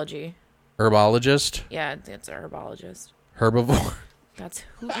herbology. Herbologist? Yeah, it's a herbologist. Herbivore? That's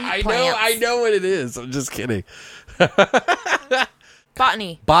who eat plants. I know what it is. I'm just kidding.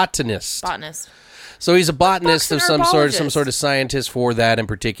 Botany. Botanist. Botanist. So he's a botanist Fuck's of an some sort of scientist for that in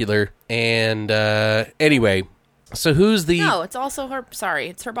particular. And anyway, so who's the... No, it's also sorry,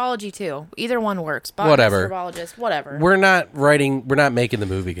 it's herbology too. Either one works. Botanist, Whatever. herbologist, whatever. We're not making the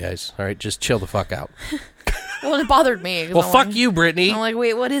movie, guys. All right, just chill the fuck out. Well, it bothered me. 'cause Well, I'm fuck like- you, Brittany. I'm like,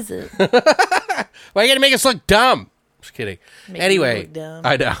 wait, what is it? Why are you going to make us look dumb? Just kidding. Make me Anyway, look dumb.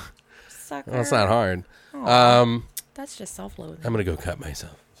 I know. Sucker. Well, it's not hard. That's just self-loathing. I'm gonna go cut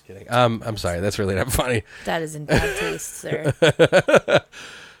myself. Just kidding. I'm sorry. That's really not funny. That is in bad taste, sir.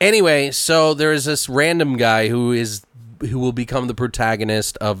 Anyway, so there is this random guy who will become the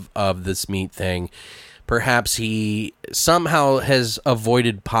protagonist of this meat thing. Perhaps he somehow has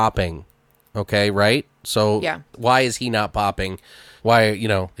avoided popping. Okay, right? So Yeah. why is he not popping? Why,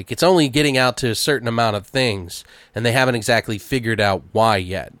 like it's only getting out to a certain amount of things, and they haven't exactly figured out why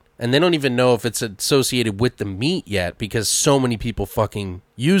yet. And they don't even know if it's associated with the meat yet, because so many people fucking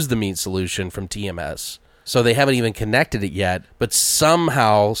use the meat solution from TMS. So they haven't even connected it yet, but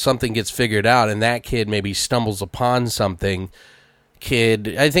somehow something gets figured out, and that kid maybe stumbles upon something.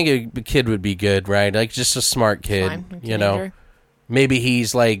 I think a kid would be good, right? Like just a smart kid, Fine, you. Maybe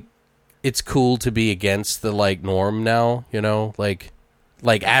he's like, it's cool to be against the like norm now, like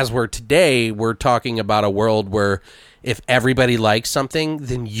as we're today, we're talking about a world where if everybody likes something,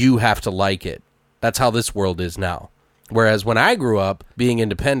 then you have to like it. That's how this world is now. Whereas when I grew up, being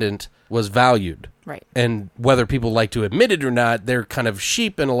independent was valued. Right. And whether people like to admit it or not, they're kind of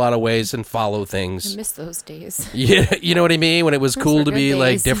sheep in a lot of ways and follow I things. miss those days. Yeah, you know what I mean? When it was Those cool were to good be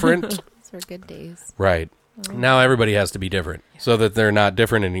like days. different. Those were good days. Right. Now everybody has to be different so that they're not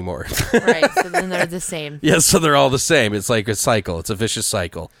different anymore. Right. So then they're the same. Yeah, so they're all the same. It's like a cycle. It's a vicious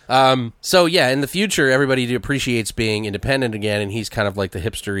cycle. So yeah, in the future, everybody appreciates being independent again, and he's kind of like the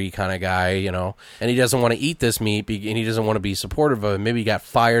hipster-y kind of guy, and he doesn't want to eat this meat, and he doesn't want to be supportive of it. Maybe he got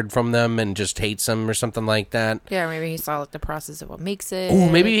fired from them and just hates them or something like that. Yeah, maybe he saw like the process of what makes it. Oh,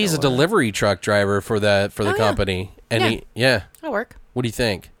 maybe he's a or- delivery truck driver for the yeah. company. And Yeah. That'll work. What do you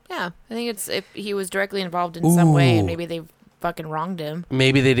think? Yeah, I think it's if he was directly involved in some way, and Ooh. maybe they fucking wronged him.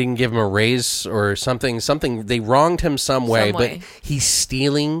 Maybe they didn't give him a raise or something. They wronged him some way, way. but he's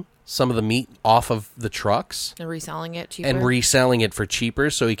stealing some of the meat off of the trucks And reselling it cheaper. and reselling it for cheaper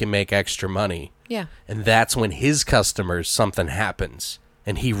so he can make extra money. yeah, And that's when his customers, something happens.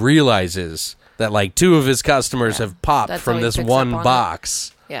 And he realizes that like 2 of his customers have popped That's from how he this picks one up on it.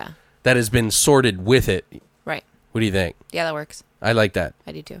 box yeah, that has been sorted with it. right. What do you think? Yeah, that works. I like that.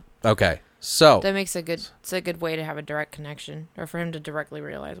 I do too. Okay. So, That makes it's a good way to have a direct connection, or for him to directly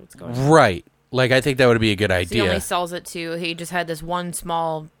realize what's going on. right. Like, I think that would be a good So he idea. only sells it to. He just had this one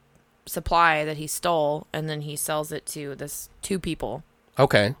small supply that he stole, and then he sells it to this 2 people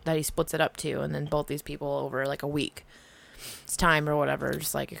Okay. that he splits it up to, and then both these people over like a week. It's time or whatever,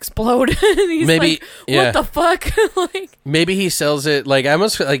 just like explode. And he's Maybe- like, what yeah. the fuck? Like, Maybe he sells it, like, I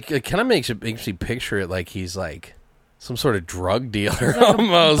almost, like, it kind of makes me picture it like he's, like, some sort of drug dealer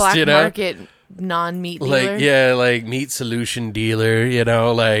almost, black you know? market non-meat dealer. Like, yeah, like, meat solution dealer,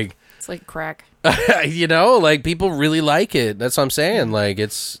 like, It's like crack. like, people really like it. That's what I'm saying. Like,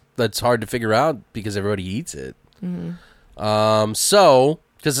 that's hard to figure out because everybody eats it. So,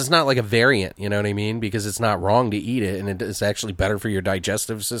 because it's not like a variant, you know what I mean? Because it's not wrong to eat it, and it's actually better for your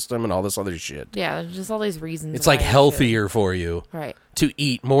digestive system and all this other shit. Yeah, there's just all these reasons. It's why like you should. healthier for you Right. to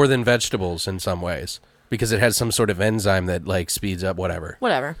eat more than vegetables in some ways because it has some sort of enzyme that like speeds up whatever.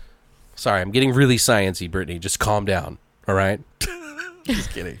 Whatever. Sorry, I'm getting really sciencey, Brittany. Just calm down, all right?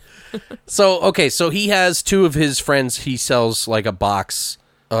 Just kidding. So he has 2 of his friends. He sells like a box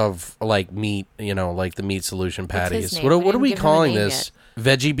of like meat, like the meat solution What's his patties. name? What I are we didn't give him a calling name this?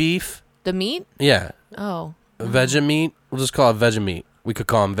 Veggie beef? The meat? Yeah, Oh. veggie meat. We'll just call it veggie meat. We could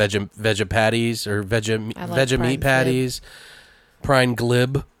call them veggie patties or veggie I like veggie prime meat patties. Prime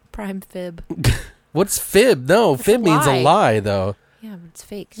glib. Prime fib. What's fib? No, It's fib a means a lie. lie, though. Yeah, but it's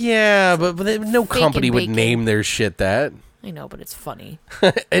fake. Yeah, but no Fake company and would bacon. name their shit that. I know, but it's funny.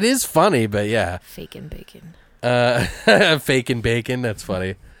 It is funny, but yeah. Fake and bacon. Fake and bacon, that's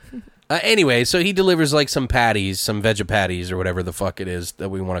funny. Anyway, so he delivers like some patties, some veggie patties or whatever the fuck it is that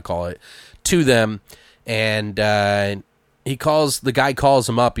we want to call it, to them. And the guy calls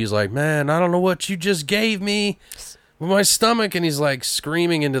him up. He's like, man, I don't know what you just gave me with my stomach. And he's like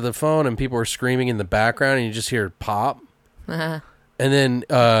screaming into the phone, and people are screaming in the background, and you just hear pop. And then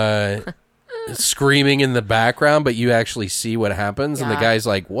screaming in the background, but you actually see what happens. And the Yeah. guy's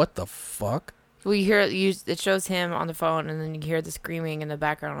like, what the fuck? Well, it shows him on the phone, and then you hear the screaming in the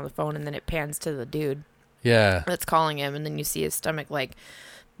background on the phone, and then it pans to the dude Yeah. that's calling him, and then you see his stomach like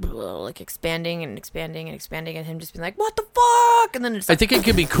expanding and expanding and expanding, and him just being like, "What the fuck?" And then it's I like, think it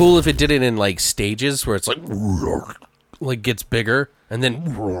could be cool if it did it in like stages where it's like gets bigger and then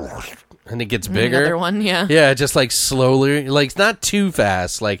it gets bigger. another one, yeah. Yeah, just like slowly, like not too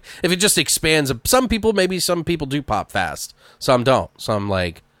fast. Like if it just expands, some people do pop fast, some don't. Some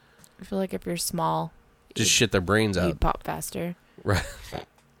like I feel like if you're small, just shit their brains you'd out. pop faster. Right.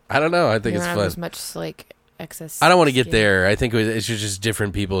 I don't know. I think You it's don't have as fun. much like excess. I don't want to get skin. there. I think it's just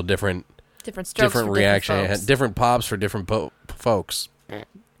different people, different Different strokes different for reaction. different folks. Different pops for different folks.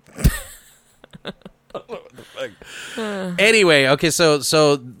 Anyway, okay,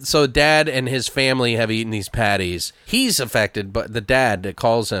 so dad and his family have eaten these patties. He's affected, but the dad that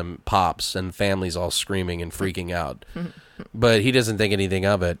calls him Pops, and the family's all screaming and freaking out. But he doesn't think anything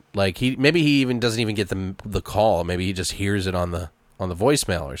of it. Like maybe he even doesn't even get the call. Maybe he just hears it on the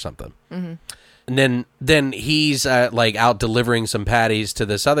voicemail or something. Mm-hmm. And then he's like out delivering some patties to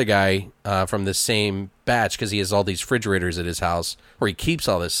this other guy from the same batch because he has all these refrigerators at his house where he keeps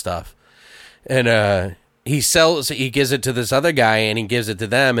all this stuff. And he gives it to this other guy and he gives it to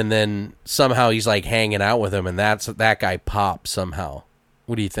them, and then somehow he's like hanging out with him, and that guy pops somehow.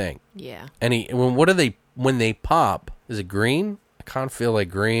 What do you think? Yeah. And when they pop, is it green? I kind of feel like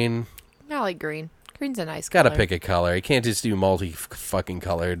green. I like green. Green's a nice color. Gotta pick a color. You can't just do fucking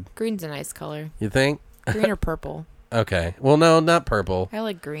colored. Green's a nice color. You think? Green or purple? Okay. Well, no, not purple. I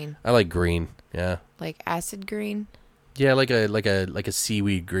like green. I like green. Yeah. Like acid green. Yeah, like a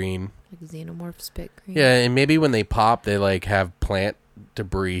seaweed green. Like xenomorph spit green. Yeah, and maybe when they pop, they like have plant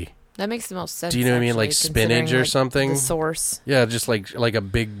debris. That makes the most sense. Do you know what I mean? actually, Like spinach or like, something? The source. Yeah, just like a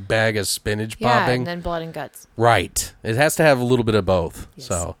big bag of spinach Yeah, popping. and then blood and guts. Right. It has to have a little bit of both. Yes.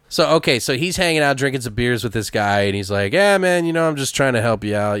 So he's hanging out drinking some beers with this guy, and he's like, yeah, man, I'm just trying to help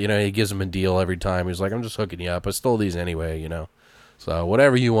you out. He gives him a deal every time. He's like, I'm just hooking you up. I stole these anyway, So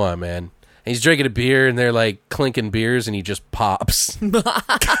whatever you want, man. And he's drinking a beer, and they're like clinking beers, and he just pops.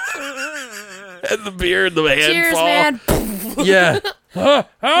 And the beer in the hand Cheers, fall. man. Yeah.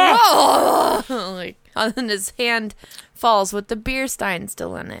 Like, and then his hand falls with the beer stein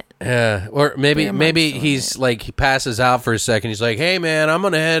still in it. Yeah, or maybe Beer he's like he passes out for a second. He's like, "Hey, man, I'm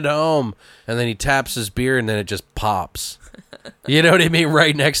gonna head home," and then he taps his beer, and then it just pops. You know what I mean?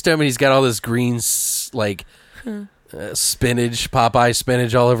 Right next to him, and he's got all this green spinach, Popeye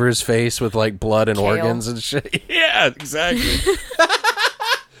spinach, all over his face with like blood and Kale. organs and shit. Yeah, exactly.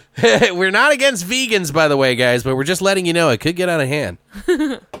 We're not against vegans, by the way, guys, but we're just letting you know it could get out of hand.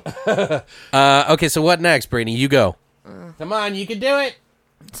 Okay, so what next, Brittany? You go. Come on, you can do it.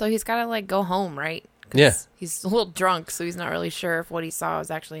 So he's got to like go home, right? 'Cause Yeah. He's a little drunk, so he's not really sure if what he saw was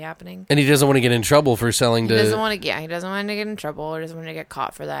actually happening. And he doesn't want to get in trouble for selling He doesn't want to get in trouble or doesn't want to get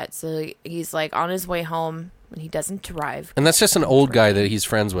caught for that. So he's like on his way home and he doesn't drive. And that's just an old guy that he's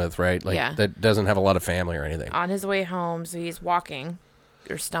friends with, right? Like Yeah. that doesn't have a lot of family or anything. On his way home, so he's walking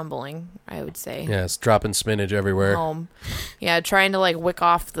or stumbling, I would say. Yeah, it's dropping spinach everywhere. Home. Yeah, trying to like wick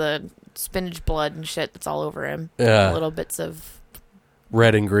off the spinach blood and shit that's all over him. Yeah. Little bits of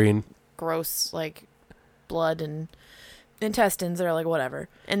Red and green. gross like blood and intestines or like whatever.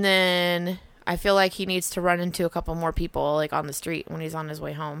 And then I feel like he needs to run into a couple more people like on the street when he's on his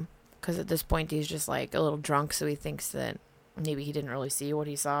way home, because at this point he's just like a little drunk, so he thinks that maybe he didn't really see what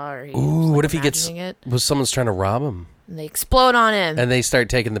he saw, or he was, like, what if he gets imagining it, was someone's trying to rob him? and they explode on him. And they start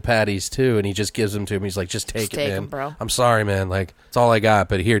taking the patties too, and he just gives them to him. He's like, just take it, take man. 'em, bro. I'm sorry, man. Like, it's all I got,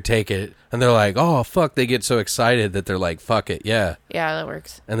 but here, take it. And they're like, oh, fuck. They get so excited that they're like, fuck it, yeah. Yeah, that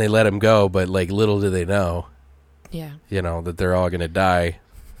works. And they let him go, but like, little do they know, Yeah. that they're all going to die.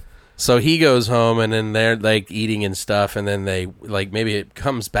 So he goes home, and then they're like eating and stuff, and then they like maybe it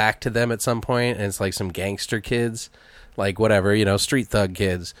comes back to them at some point, and it's like some gangster kids, like whatever, street thug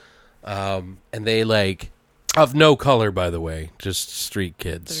kids, and they like of no color, by the way, just street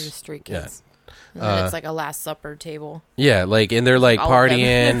kids. They're just street Yeah. kids. And then it's like a Last Supper table. Yeah, like, and they're like All of them.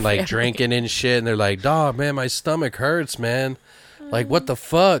 partying, like Yeah. drinking and shit, and they're like, dog, man, my stomach hurts, man. Like, what the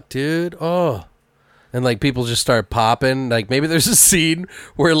fuck, dude? Oh. And like people just start popping. Like maybe there's a scene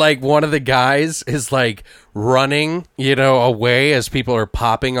where like one of the guys is like running, away as people are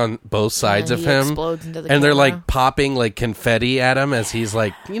popping on both sides And of he him. explodes into the And they're camera. like popping like confetti at him as he's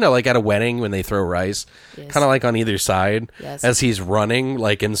like, like at a wedding when they throw rice, Yes. kind of like on either side, Yes. as he's running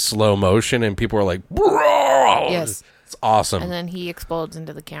like in slow motion, and people are like, bro. Yes. It's awesome. And then he explodes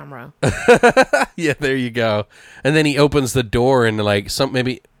into the camera. Yeah, there you go. And then he opens the door, and like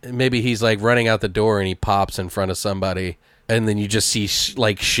maybe he's like running out the door, and he pops in front of somebody, and then you just see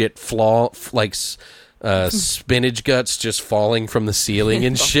shit spinach guts just falling from the ceiling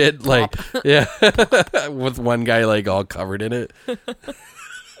and shit. Like, yeah, with one guy like all covered in it.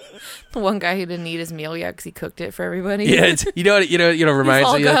 The one guy who didn't eat his meal yet because he cooked it for everybody. Yeah, it's, reminds He's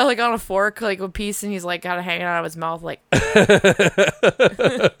all me. got like on a fork, like a piece, and he's like got it hanging out of his mouth, like,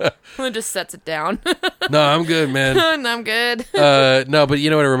 and just sets it down. No, I'm good, man. And I'm good. No, but you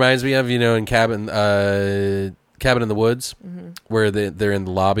know what it reminds me of? In Cabin in the Woods, where they're in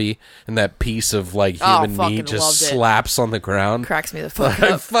the lobby, and that piece of like human fucking meat just loved it. slaps on the ground. Cracks me the fuck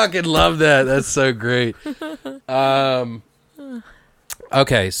I up. fucking love that. That's so great.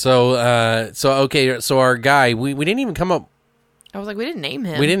 Okay, so our guy, we didn't even come up. I was like, we didn't name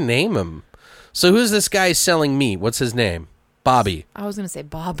him. We didn't name him. So who's this guy selling meat? What's his name? Bobby. I was gonna say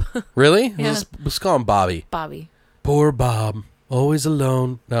Bob. Really? Yeah. Let's call him Bobby. Bobby. Poor Bob, always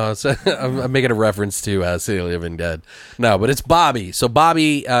alone. No, it's, I'm making a reference to City of the Living Dead. No, but it's Bobby. So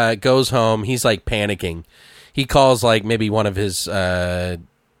Bobby goes home. He's like panicking. He calls like maybe one of his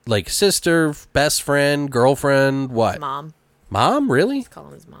like sister, best friend, girlfriend, what? Mom. Mom? Really? Let's call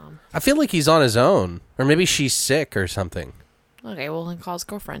him his mom. I feel like he's on his own. Or maybe she's sick or something. Okay, well, then call his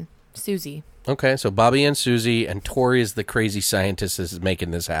girlfriend, Susie. Okay, so Bobby and Susie, and Tori is the crazy scientist that is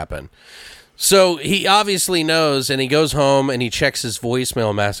making this happen. So he obviously knows, and he goes home and he checks his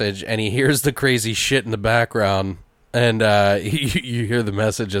voicemail message, and he hears the crazy shit in the background, and you hear the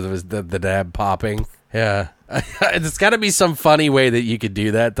message of the dad popping. Yeah. It's got to be some funny way that you could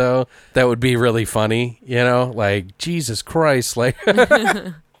do that, though. That would be really funny, you know? Like, Jesus Christ, like,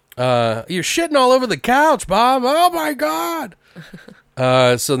 you're shitting all over the couch, Bob. Oh, my God.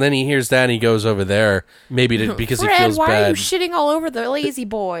 So then he hears that and he goes over there, maybe because Fred, he feels why bad. are you shitting all over the lazy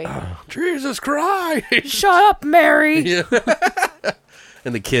boy? Jesus Christ. Shut up, Mary. Yeah.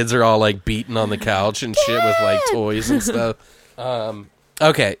 And the kids are all like beating on the couch and shit with like toys and stuff.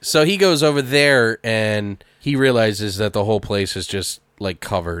 Okay, so he goes over there and he realizes that the whole place is just like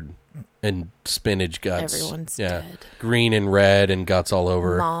covered in spinach guts. Everyone's yeah. dead. Green and red and guts all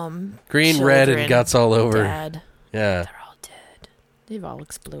over. Mom. Green, children, red, and guts all over. Dad. Yeah. They're all dead. They've all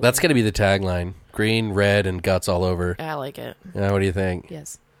exploded. That's going to be the tagline. Green, red, and guts all over. I like it. Yeah, what do you think?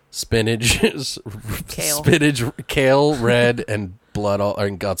 Yes. Spinach, Kale. spinach, kale, red, and blood all,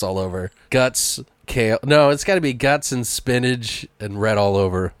 and guts all over. Guts, kale. No, it's got to be guts and spinach and red all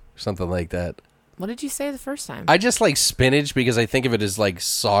over, something like that. What did you say the first time? I just like spinach because I think of it as like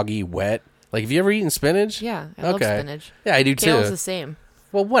soggy, wet. Like, have you ever eaten spinach? Yeah, I love spinach. Yeah, I do Kale's too. the same.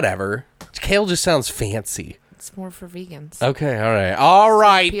 Well, whatever. Kale just sounds fancy. It's more for vegans. Okay, all right. All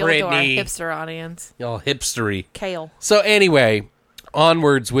right, Appeal to our Brittany. hipster audience. Y'all hipstery. Kale. So anyway,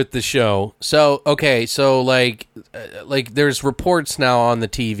 onwards with the show. So okay, so like there's reports now on the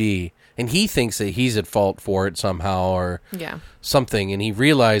TV, and he thinks that he's at fault for it somehow or Yeah. something, and he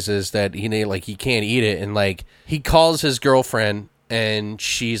realizes that he can't eat it, and like he calls his girlfriend, and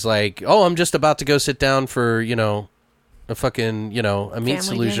she's like, "Oh, I'm just about to go sit down for a fucking a meat Family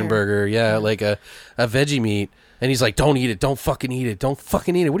solution dinner. burger, yeah, like a veggie meat." And he's like, "Don't eat it. Don't fucking eat it. Don't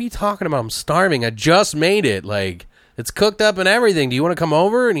fucking eat it. What are you talking about? I'm starving. I just made it. Like, it's cooked up and everything. Do you want to come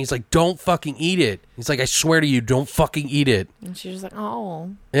over?" And he's like, "Don't fucking eat it." He's like, "I swear to you, don't fucking eat it." And she's just like, oh.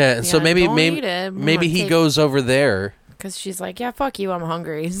 Yeah. And so Yeah, maybe don't eat it. I'm maybe gonna he take- goes over there. Because she's like, yeah, fuck you, I'm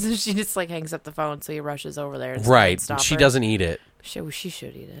hungry. So she just like hangs up the phone, so he rushes over there. And Right. Stop She her. doesn't eat it. She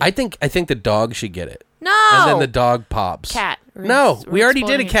should eat it. I think the dog should get it. No. And then the dog pops. Cat. No, We're we already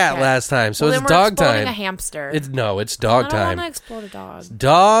did a exploding cat last time, so Well, it's then we're dog exploding time. a hamster. It's dog I don't time. want to explode a dog.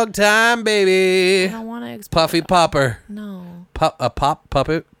 Dog time, I baby. don't want to explode Puffy a dog. popper. No.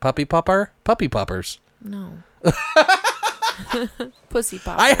 Puppy popper. Puppy poppers. No. Pussy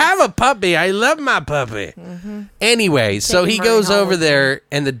pop. I have a puppy. I love my puppy. Anyway, so Take he him goes running all over over. there,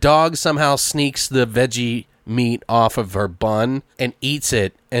 and the dog somehow sneaks the veggie meat off of her bun and eats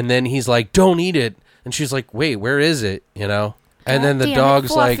it. And then he's like, "Don't eat it." And she's like, "Wait, where is it?" And then the Damn it,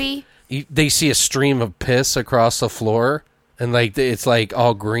 dog's like, Fluffy. they see a stream of piss across the floor, and like it's like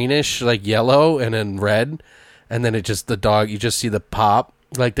all greenish, like yellow, and then red. And then the dog, you just see the pop.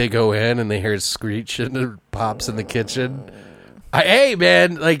 Like they go in and they hear it screech and it pops in the kitchen. Hey,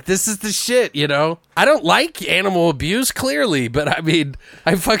 man, like, this is the shit, I don't like animal abuse, clearly, but I mean,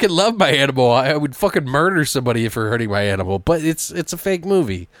 I fucking love my animal. I would fucking murder somebody for hurting my animal, but it's a fake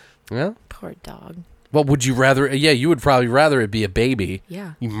movie. Yeah? Poor dog. Well, would you rather? Yeah, you would probably rather it be a baby.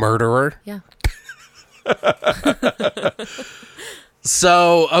 Yeah. You murderer. Yeah.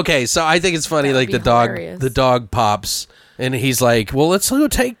 So, okay, so I think it's funny, That would like be hilarious. the dog pops, and he's like, "Well, let's go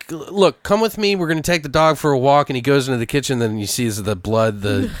come with me, we're going to take the dog for a walk," and he goes into the kitchen, then you see the blood,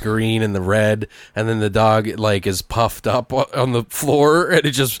 the green and the red, and then the dog, like, is puffed up on the floor, and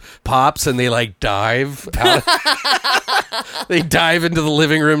it just pops, and they, like, dive out. They dive into the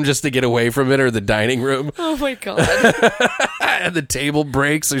living room just to get away from it, or the dining room. Oh my god. And the table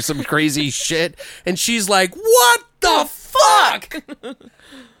breaks or some crazy shit, and she's like, "What the fuck?"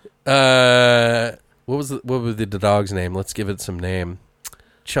 What was the dog's name? Let's give it some name.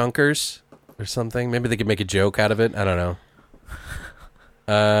 Chunkers or something. Maybe they could make a joke out of it. I don't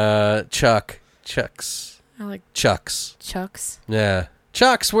know. Chucks. I like Chucks. Chucks. Yeah.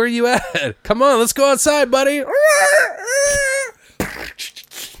 Chucks, where you at? Come on, let's go outside, buddy.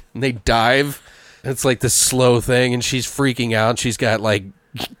 And they dive It's like this slow thing, and she's freaking out. She's got like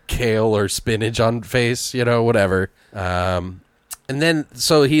kale or spinach on face, whatever. And then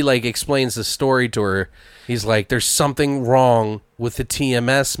so he like explains the story to her. He's like, there's something wrong with the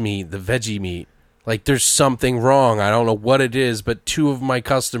TMS meat, the veggie meat. Like, there's something wrong. I don't know what it is, but 2 of my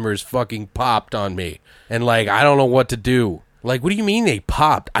customers fucking popped on me. And, like, I don't know what to do. Like, what do you mean they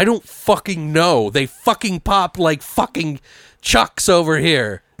popped? I don't fucking know. They fucking popped like fucking chucks over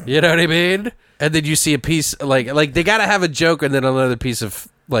here. You know what I mean? And then you see a piece, like they gotta have a joke, and then another piece of,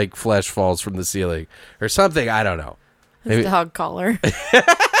 like, flesh falls from the ceiling. Or something. I don't know. His dog collar.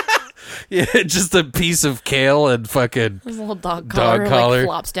 Yeah, just a piece of kale and fucking His little dog collar. Like,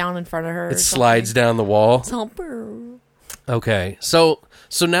 flops down in front of her. It slides down the wall. Okay, so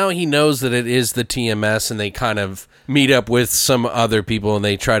now he knows that it is the TMS, and they kind of meet up with some other people, and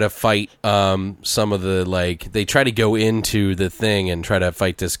they try to fight some of the, like, they try to go into the thing and try to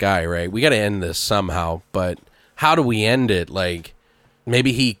fight this guy, right? We got to end this somehow, but how do we end it? Like,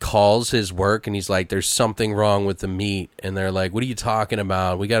 maybe he calls his work and he's like, there's something wrong with the meat. And they're like, what are you talking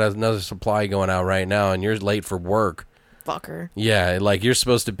about? We got another supply going out right now and you're late for work. Fucker. Yeah, like, you're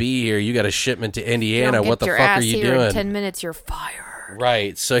supposed to be here. You got a shipment to Indiana. What the fuck are you doing? In 10 minutes, you're fired.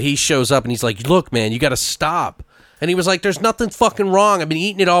 Right. So he shows up and he's like, look, man, you got to stop. And he was like, there's nothing fucking wrong. I've been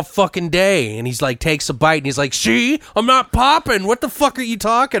eating it all fucking day. And he's like, takes a bite and he's like, see, I'm not popping. What the fuck are you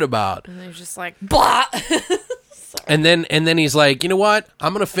talking about? And they're just like, blah. And then he's like, you know what?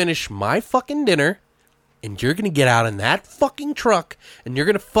 I'm going to finish my fucking dinner, and you're going to get out in that fucking truck, and you're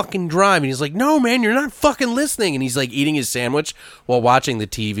going to fucking drive. And he's like, no, man, you're not fucking listening. And he's like eating his sandwich while watching the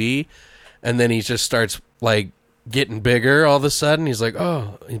TV. And then he just starts like getting bigger all of a sudden. He's like,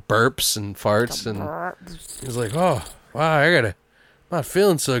 oh, he burps and farts. And he's like, oh, wow, I'm not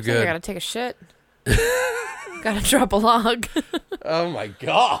feeling so good. I got to take a shit. Got to drop a log. Oh, my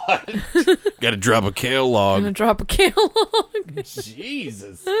God. Got to drop a kale log. I'm going to drop a kale log.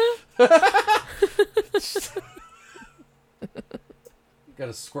 Jesus. Got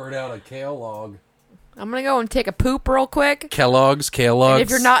to squirt out a kale log. I'm going to go and take a poop real quick. Kellogg's. And if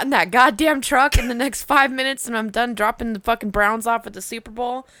you're not in that goddamn truck in the next 5 minutes and I'm done dropping the fucking Browns off at the Super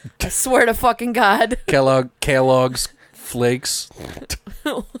Bowl, I swear to fucking God. Kellogg's flakes.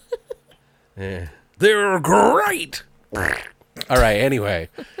 Yeah. They're great. All right, anyway.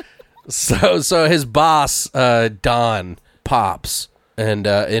 So his boss, Don, pops and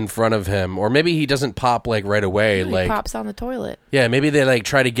in front of him. Or maybe he doesn't pop like right away. He like pops on the toilet. Yeah, maybe they like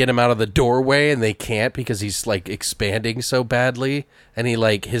try to get him out of the doorway and they can't because he's like expanding so badly. And he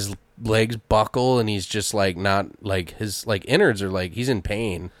like his legs buckle and he's just like not like his like innards are like he's in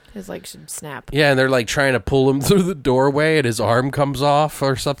pain. His legs should snap. Yeah, and they're like trying to pull him through the doorway and his arm comes off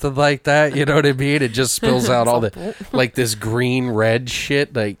or something like that. You know what I mean? It just spills out all the like this green red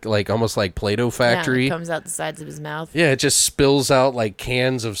shit, like almost like Play-Doh factory. Yeah, it comes out the sides of his mouth. Yeah, it just spills out like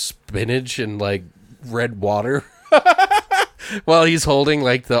cans of spinach and like red water. While he's holding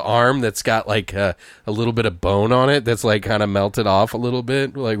like the arm that's got like a little bit of bone on it that's like kind of melted off a little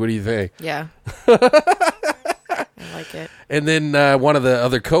bit. Like, what do you think? Yeah. I like it. And then one of the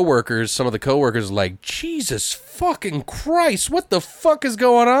other coworkers, some of the coworkers are like, Jesus fucking Christ, what the fuck is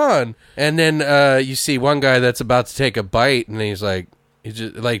going on? And then you see one guy that's about to take a bite and he's like, he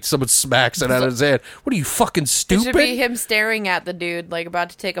just like someone smacks it out of his hand. What are you, fucking stupid? It should be him staring at the dude like about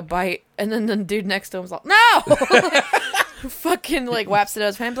to take a bite, and then the dude next to him's like, no. Fucking like whaps it out of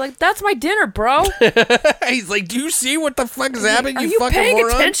his hand, like, that's my dinner, bro. He's like, do you see what the fuck is happening? Are you fucking paying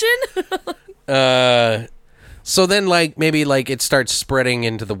moron? attention? So then, like, maybe, like, it starts spreading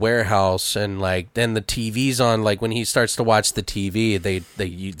into the warehouse, and, like, then the TV's on, like, when he starts to watch the TV,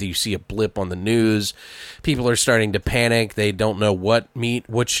 you see a blip on the news. People are starting to panic. They don't know what meat,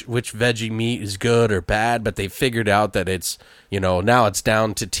 which veggie meat is good or bad, but they figured out that it's, you know, now it's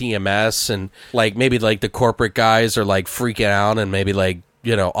down to TMS, and, like, maybe, like, the corporate guys are, like, freaking out and maybe, like,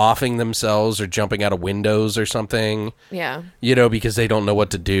 you know, offing themselves or jumping out of windows or something. Yeah. You know, because they don't know what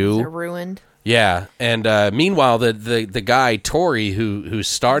to do. They're ruined. Yeah, and meanwhile, the guy Tori who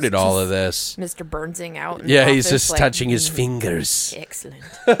started all of this, Mr. Burnsing out. Yeah, he's just like, touching his fingers. Excellent.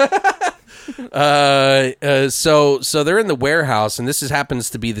 So they're in the warehouse, and this happens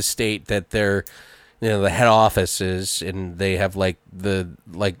to be the state that they're, you know, the head office is, and they have like the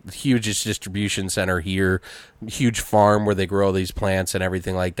hugest distribution center here, huge farm where they grow these plants and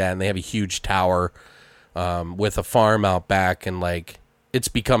everything like that, and they have a huge tower with a farm out back, and like. It's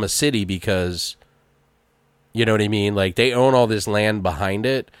become a city because, you know what I mean? Like, they own all this land behind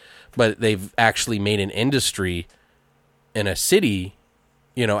it, but they've actually made an industry in a city,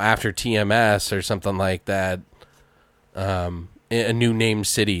 you know, after TMS or something like that. a new named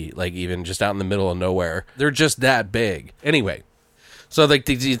city, like even just out in the middle of nowhere. They're just that big. Anyway, so like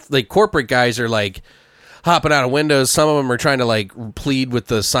these like corporate guys are like hopping out of windows. Some of them are trying to like plead with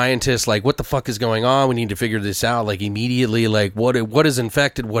the scientists, like, what the fuck is going on? We need to figure this out, like, immediately. Like, what is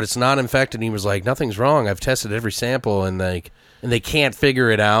infected, what is not infected. And he was like, nothing's wrong. I've tested every sample, and they can't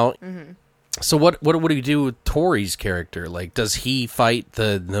figure it out. Mm-hmm. So what do you do with Tori's character? Like, does he fight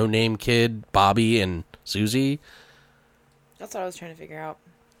the no-name kid, Bobby and Susie? That's what I was trying to figure out.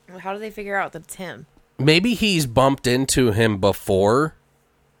 How do they figure out that it's him? Maybe he's bumped into him before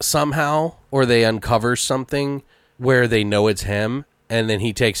somehow, or they uncover something where they know it's him, and then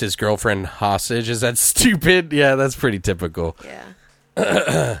he takes his girlfriend hostage. Is that stupid? Yeah, that's pretty typical. Yeah.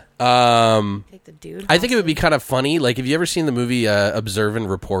 Take the dude. I think it would be kind of funny. Like, have you ever seen the movie Observe and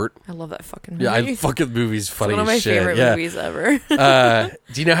Report? I love that fucking movie. Yeah, I fucking movie's funny it's one of my as shit. favorite movies ever.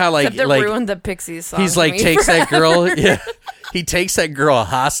 Do you know how Except it ruined the Pixies song. He's like takes that girl. Yeah, he takes that girl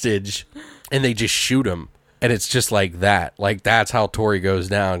hostage, and they just shoot him, and it's just like that. Like, that's how Tori goes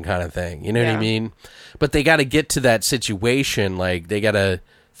down, kind of thing. You know what I mean? But they got to get to that situation. Like, they got to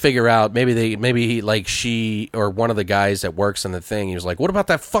figure out, maybe like she or one of the guys that works on the thing, he was like, what about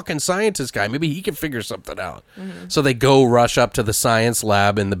that fucking scientist guy? Maybe he can figure something out. Mm-hmm. So they rush up to the science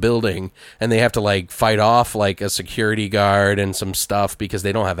lab in the building, and they have to like fight off like a security guard and some stuff because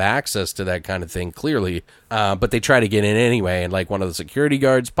they don't have access to that kind of thing, clearly. But they try to get in anyway, and like one of the security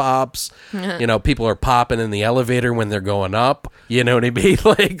guards pops. You know, people are popping in the elevator when they're going up. You know what I mean?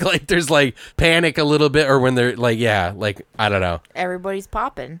 like there's like panic a little bit, or when they're like, yeah, like, I don't know. Everybody's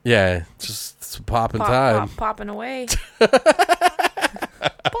popping. Yeah, just popping time. Popping away. Pop,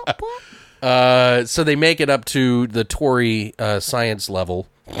 pop. So they make it up to the Tori science level.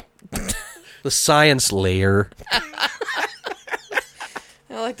 The science layer.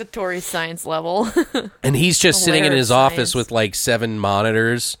 I like the Tori science level. And he's just sitting in his office with like 7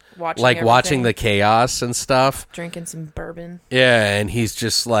 monitors, watching the chaos and stuff. Drinking some bourbon. Yeah, and he's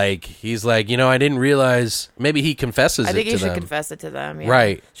just like, you know, I didn't realize. Maybe he confesses it to them. I think he should confess it to them. Yeah.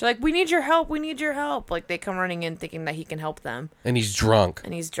 Right. She's like, we need your help. We need your help. Like, they come running in thinking that he can help them. And he's drunk.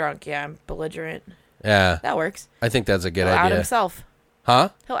 Yeah, belligerent. Yeah. That works. I think that's a good He'll idea. out himself. Huh?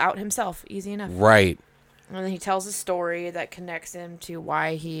 He'll out himself. Easy enough. Right. And then he tells a story that connects him to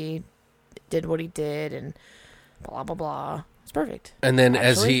why he did what he did, and blah blah blah. It's perfect. And then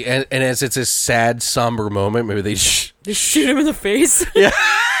as it's a sad, somber moment, maybe they shoot him in the face. Yeah.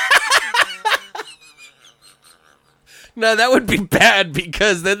 No, that would be bad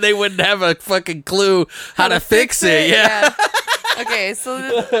because then they wouldn't have a fucking clue how to fix it. Yeah. Okay,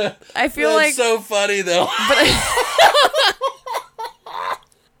 so I feel That's like so funny though.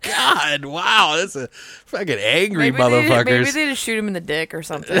 God, wow, that's a fucking angry motherfuckers. Maybe they just shoot him in the dick or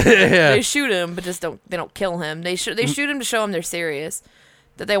something. Yeah. They shoot him, but they don't kill him. They shoot him to show him they're serious,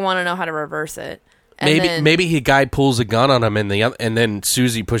 that they want to know how to reverse it. And maybe a guy pulls a gun on him and then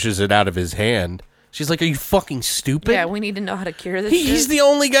Susie pushes it out of his hand. She's like, "Are you fucking stupid?" Yeah, we need to know how to cure this. He's the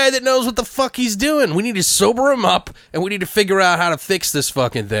only guy that knows what the fuck he's doing. We need to sober him up, and we need to figure out how to fix this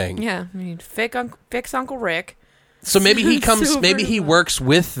fucking thing. Yeah, we need to fix Uncle Rick. So maybe he comes. Maybe he works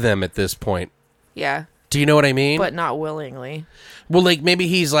with them at this point. Yeah. Do you know what I mean? But not willingly. Well, like, maybe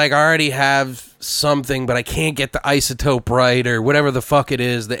he's like, I already have something, but I can't get the isotope right, or whatever the fuck it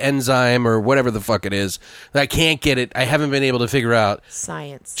is, the enzyme, or whatever the fuck it is. I can't get it. I haven't been able to figure out.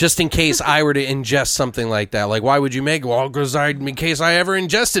 Science. Just in case I were to ingest something like that. Like, why would you make it? Well, because in case I ever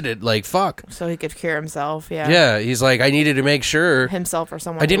ingested it. Like, fuck. So he could cure himself, yeah. Yeah, he's like, I needed to make sure. Himself or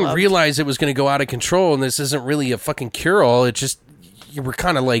someone I didn't realize it was going to go out of control, and this isn't really a fucking cure-all. It just, you were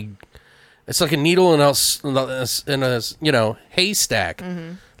kind of like... It's like a needle in a haystack.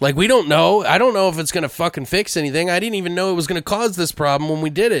 Mm-hmm. Like, we don't know. I don't know if it's going to fucking fix anything. I didn't even know it was going to cause this problem when we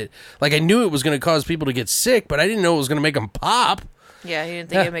did it. Like, I knew it was going to cause people to get sick, but I didn't know it was going to make them pop. Yeah, he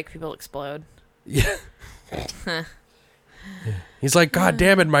didn't think it would make people explode. Yeah. He's like, God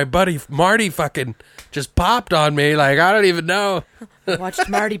damn it, my buddy Marty fucking just popped on me. Like, I don't even know. I watched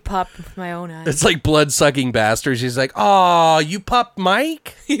Marty pop with my own eyes. It's like blood-sucking bastards. He's like, oh, you popped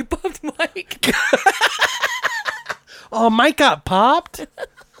Mike? You popped Mike? Oh, Mike got popped?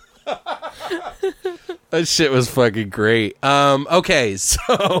 That shit was fucking great. Okay,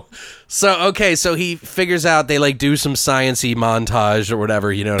 so he figures out they like do some science-y montage or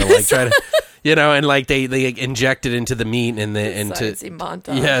whatever, you know, to like try to, you know, and like they inject it into the meat and science-y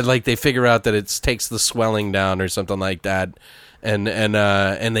montage. Yeah, like they figure out that it takes the swelling down or something like that.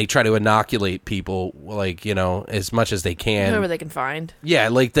 and they try to inoculate people, like, you know, as much as they can. Whoever they can find. Yeah,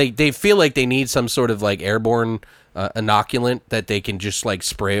 like they feel like they need some sort of like airborne inoculant that they can just like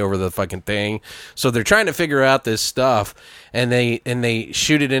spray over the fucking thing. So they're trying to figure out this stuff, and they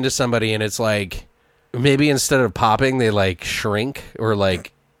shoot it into somebody, and it's like maybe instead of popping, they like shrink or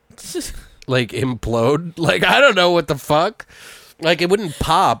like implode. Like, I don't know what the fuck. Like, it wouldn't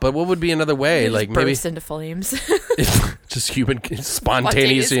pop, but what would be another way? Just Like maybe burst into flames. just human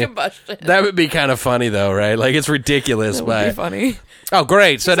spontaneous combustion. That would be kind of funny though, right? Like, it's ridiculous, That would but be funny. oh,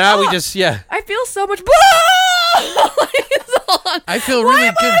 great! So now we just I feel so much. I feel Why really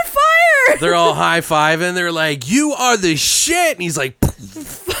am good. I on fire? They're all high fiving. They're like, "You are the shit," and he's like,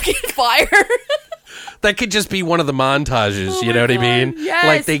 Fucking fire. "That could just be one of the montages." Oh you my know what I God. mean? Yes.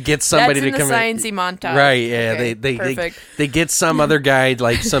 Like they get somebody That's in to come the in. sciencey montage. Right, yeah, Okay, they perfect. they get some other guy,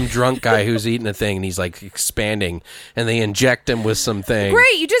 like some drunk guy who's eating a thing, and he's like expanding, and they inject him with some thing.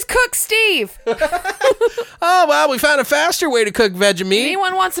 Great, you just cooked Steve. Oh, well, we found a faster way to cook Vegemite.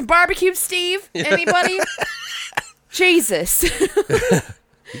 Anyone want some barbecue, Steve? Anybody? Jesus.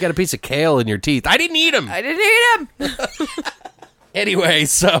 You got a piece of kale in your teeth. I didn't eat him. I didn't eat him. Anyway,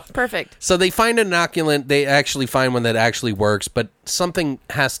 so Perfect. So they find an inoculant. They actually find one that actually works, but something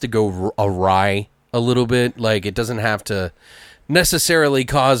has to go awry a little bit. Like, it doesn't have to necessarily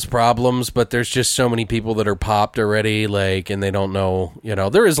cause problems, but there's just so many people that are popped already, like, and they don't know, you know,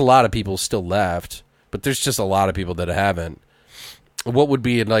 there is a lot of people still left, but there's just a lot of people that haven't. What would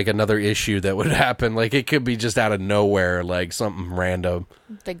be like another issue that would happen? Like, it could be just out of nowhere, like something random.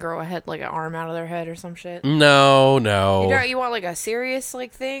 They grow a head, like an arm out of their head or some shit. No. You want like a serious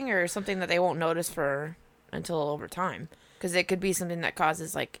like thing or something that they won't notice for until over time, because it could be something that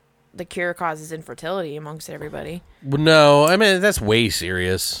causes like the cure causes infertility amongst everybody. No, I mean, that's way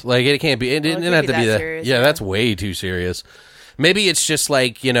serious. Like, it can't be. It Well, it didn't could have be to be that that. serious, Yeah, yeah. that's way too serious. Maybe it's just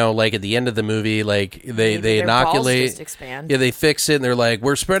like, you know, like at the end of the movie, like they Their balls inoculate. just expand. Yeah, they fix it, and they're like,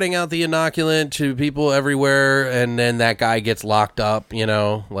 we're spreading out the inoculant to people everywhere, and then that guy gets locked up, you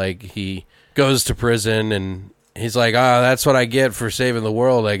know, like he goes to prison, and he's like, that's what I get for saving the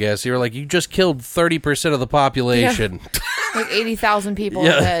world, I guess. You're like, you just killed 30% of the population. Like 80,000 people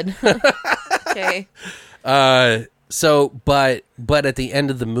Yeah. dead. Okay. But at the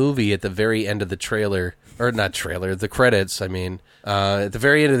end of the movie, at the very end of the trailer, or not trailer, the credits, I mean, at the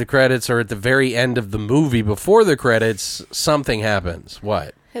very end of the credits, or at the very end of the movie before the credits, something happens.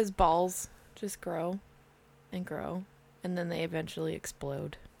 What? His balls just grow and grow, and then they eventually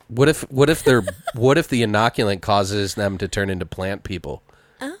explode. What if the inoculant causes them to turn into plant people?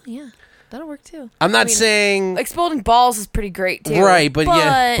 Oh, yeah. That'll work too. I'm not saying Exploding balls is pretty great too. right,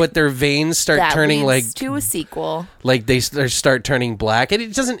 but their veins start that turning like leads to a sequel. like they start turning black, and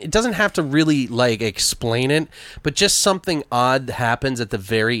it doesn't have to really like explain it, but just something odd happens at the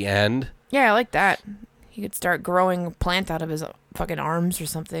very end. Yeah, I like that. He could start growing a plant out of his fucking arms or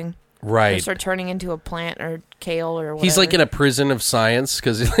something. Or Right. start turning into a plant or kale or whatever. He's like in a prison of science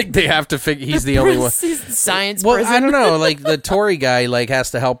because like they have to figure he's the only one. Science Well, prison. I don't know. Like the Tory guy like has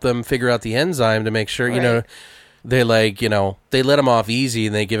to help them figure out the enzyme to make sure you know Right. they like, you know, they let him off easy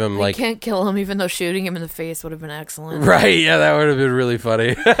and they give him They like can't kill him, even though shooting him in the face would have been excellent. right. Yeah, that would have been really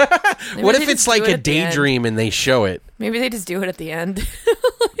funny. Maybe What they if just it's do like it a at the end. daydream and they show it? Maybe they just do it at the end.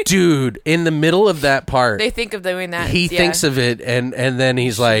 Dude, in the middle of that part, They think of doing that. he thinks of it and then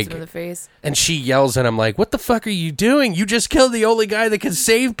he's Shoots like him in the face. and she yells at him like, "What the fuck are you doing? You just killed the only guy that can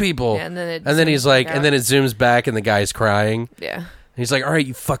save people." Yeah, and then it he's zooms like, back and then it zooms back, and the guy's crying. Yeah. He's like, "All right,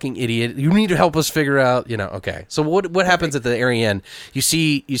 you fucking idiot! You need to help us figure out, you know." Okay, so what happens at the very end? You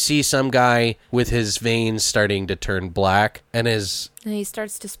see some guy with his veins starting to turn black, and And he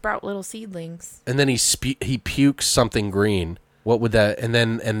starts to sprout little seedlings. then he pukes something green. What would that? And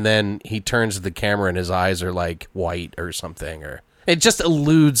then he turns to the camera, and his eyes are like white or something, or it just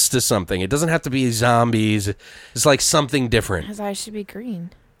alludes to something. It doesn't have to be zombies. It's like something different. His eyes should be green.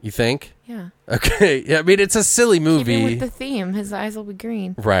 You think? Yeah. Okay. Yeah, I mean, it's a silly Keeping movie. with the theme, his eyes will be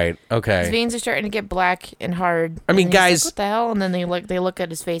green. Right. His Okay. veins are starting to get black and hard. I mean, and he's like, guys- what the hell? And then they look at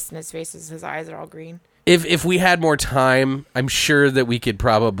his face, and his eyes are all green. If we had more time, I'm sure that we could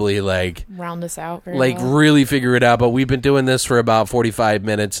probably like Round this out. Very well. really figure it out. But we've been doing this for about 45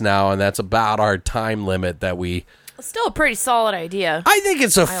 minutes now, and that's about our time limit that we. Still a pretty solid idea. I think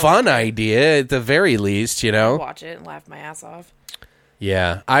it's a fun idea at the very least, you know. Watch it and laugh my ass off.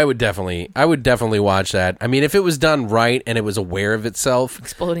 Yeah, I would definitely watch that. I mean, if it was done right and it was aware of itself,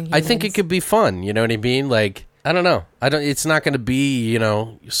 Exploding I think it humans. could be fun. You know what I mean? Like, I don't know. It's not going to be,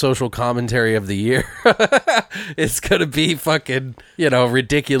 social commentary of the year. It's going to be fucking,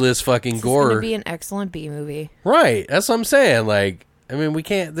 ridiculous fucking gore. It's going to be an excellent B movie. Right. That's what I'm saying. Like, I mean, we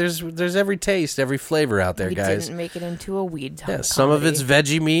can't. There's every taste, every flavor out there, we guys. Didn't make it into a weed comedy. Yeah, some of it's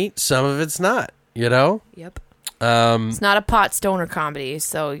veggie meat, some of it's not. Yep. It's not a pot stoner comedy,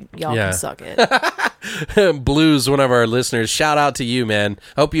 so y'all can suck it. Blues, one of our listeners. Shout out to you, man.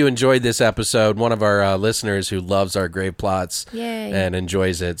 Hope you enjoyed this episode. One of our listeners who loves our grave plots and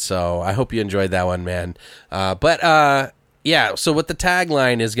enjoys it. So I hope you enjoyed that one, man. So what the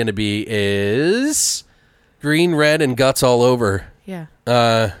tagline is going to be is green, red, and guts all over. Yeah.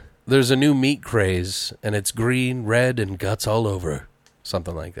 There's a new meat craze, and it's green, red, and guts all over.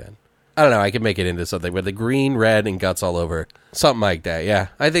 Something like that. I don't know. I could make it into something with the green, red, and guts all over. Something like that. Yeah.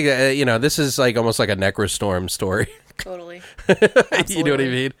 I think, this is like almost like a Necrostorm story. Totally. You know what I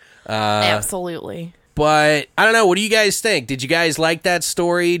mean? Absolutely. But I don't know. What do you guys think? Did you guys like that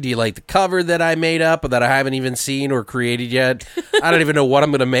story? Do you like the cover that I made up or that I haven't even seen or created yet? I don't even know what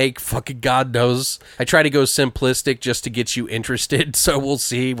I'm going to make. Fucking God knows. I try to go simplistic just to get you interested. So we'll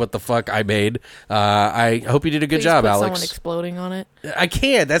see what the fuck I made. I hope you did a good job, Alex. Someone exploding on it. I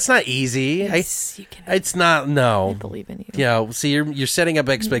can't. That's not easy. Yes, you can. It's not. No. I believe in you. Yeah. See, you're setting up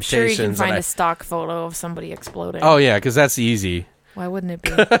expectations. I'm sure you can find a stock photo of somebody exploding. Oh yeah, because that's easy. Why wouldn't it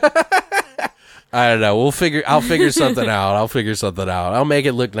be? I don't know. I'll figure something out. I'll make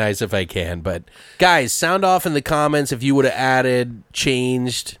it look nice if I can. But guys, sound off in the comments if you would have added,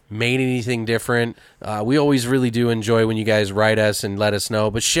 changed, made anything different. We always really do enjoy when you guys write us and let us know.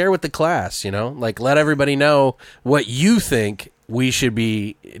 But share with the class, like let everybody know what you think we should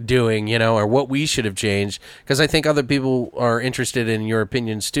be doing, or what we should have changed. Because I think other people are interested in your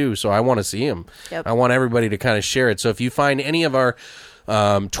opinions too. So I want to see them. Yep. I want everybody to kind of share it. So if you find any of our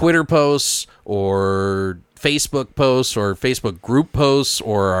Twitter posts or Facebook posts or Facebook group posts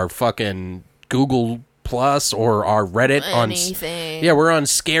or our fucking Google Plus or our Reddit anything. We're on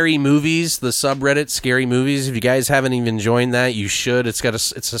Scary Movies, the subreddit Scary Movies. If you guys haven't even joined that, you should. It's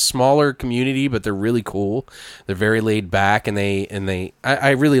a smaller community, but they're really cool. They're very laid back, and I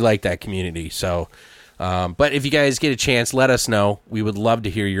really like that community. So, but if you guys get a chance, let us know. We would love to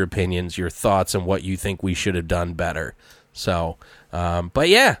hear your opinions, your thoughts, and what you think we should have done better. So,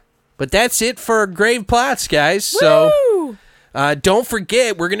 but that's it for Grave Plots, guys. Woo! So, don't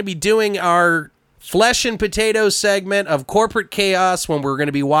forget, we're going to be doing our Flesh and Potatoes segment of Corporate Chaos when we're going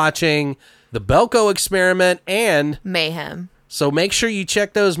to be watching The Belko Experiment and Mayhem. So make sure you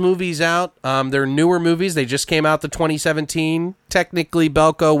check those movies out. They're newer movies. They just came out the 2017. Technically,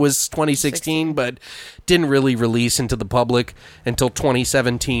 Belko was 2016, but didn't really release into the public until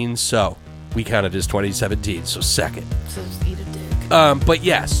 2017. So we count it as 2017. So second. So just eat a dick. But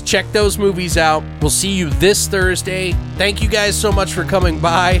yes, check those movies out. We'll see you this Thursday. Thank you guys so much for coming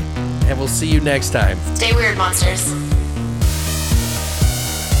by, and we'll see you next time. Stay weird, monsters.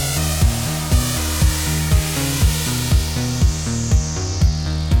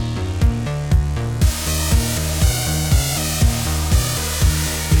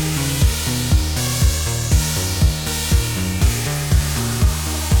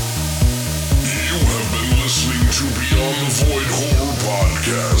 Beyond the Void Horror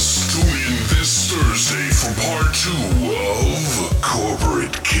Podcast. Tune in this Thursday for part 2 of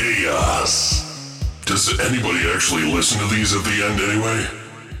Corporate Chaos. Does anybody actually listen to these at the end anyway?